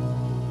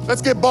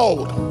 Let's get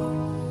bold.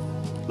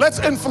 Let's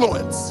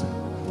influence.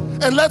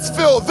 And let's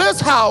fill this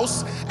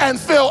house and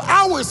fill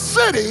our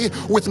city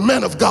with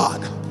men of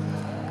God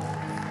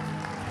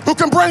who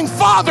can bring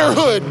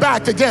fatherhood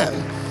back again,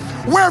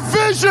 where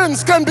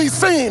visions can be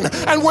seen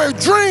and where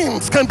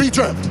dreams can be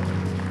dreamt.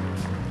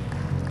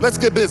 Let's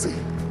get busy.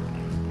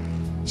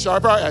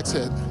 Sharp our axe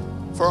head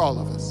for all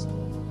of us.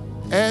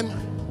 And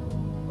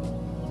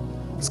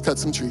let's cut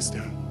some trees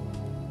down.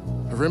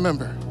 But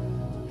remember,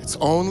 it's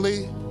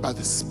only by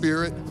the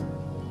Spirit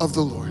of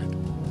the Lord.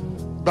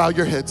 Bow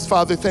your heads.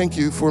 Father, thank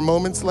you for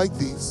moments like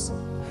these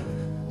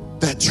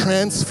that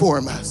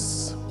transform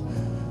us.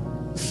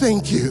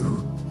 Thank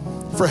you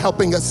for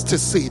helping us to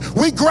see.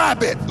 We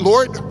grab it,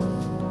 Lord.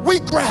 We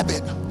grab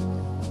it.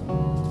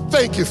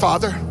 Thank you,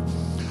 Father.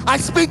 I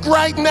speak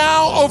right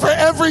now over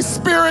every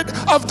spirit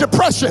of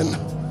depression.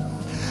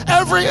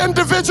 Every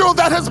individual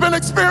that has been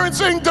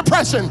experiencing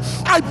depression,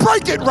 I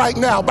break it right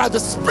now by the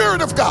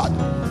Spirit of God.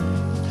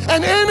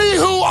 And any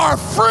who are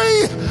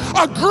free,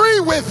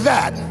 agree with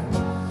that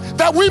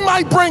we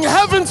might bring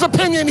heaven's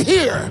opinion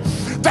here,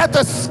 that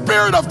the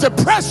spirit of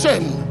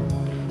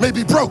depression may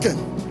be broken.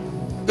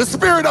 The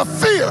spirit of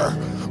fear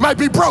might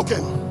be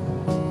broken.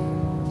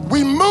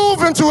 We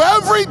move into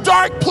every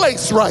dark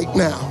place right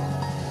now,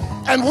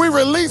 and we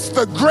release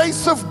the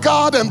grace of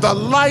God and the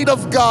light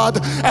of God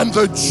and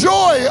the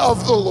joy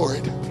of the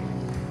Lord.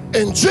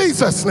 In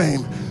Jesus'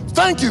 name,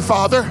 thank you,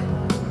 Father.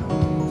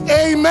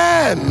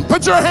 Amen.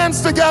 Put your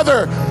hands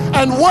together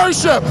and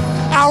worship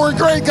our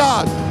great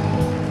God.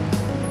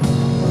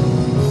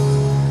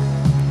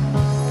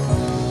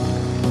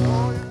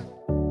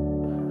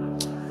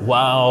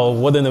 Wow,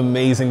 what an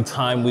amazing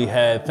time we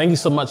had. Thank you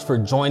so much for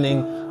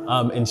joining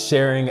and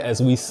sharing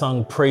as we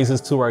sung praises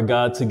to our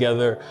God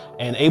together,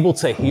 and able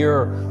to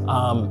hear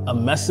a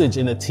message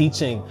and a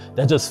teaching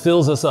that just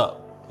fills us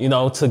up, you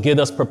know, to get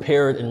us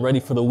prepared and ready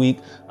for the week.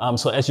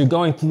 So as you're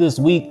going through this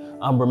week,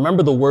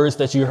 remember the words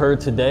that you heard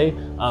today.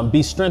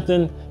 Be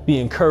strengthened, be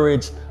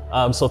encouraged.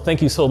 So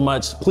thank you so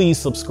much. Please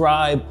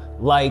subscribe,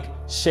 like,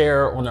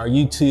 share on our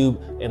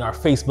YouTube and our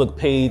Facebook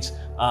page,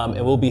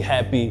 and we'll be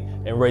happy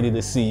and ready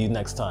to see you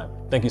next time.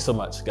 Thank you so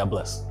much. God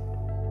bless.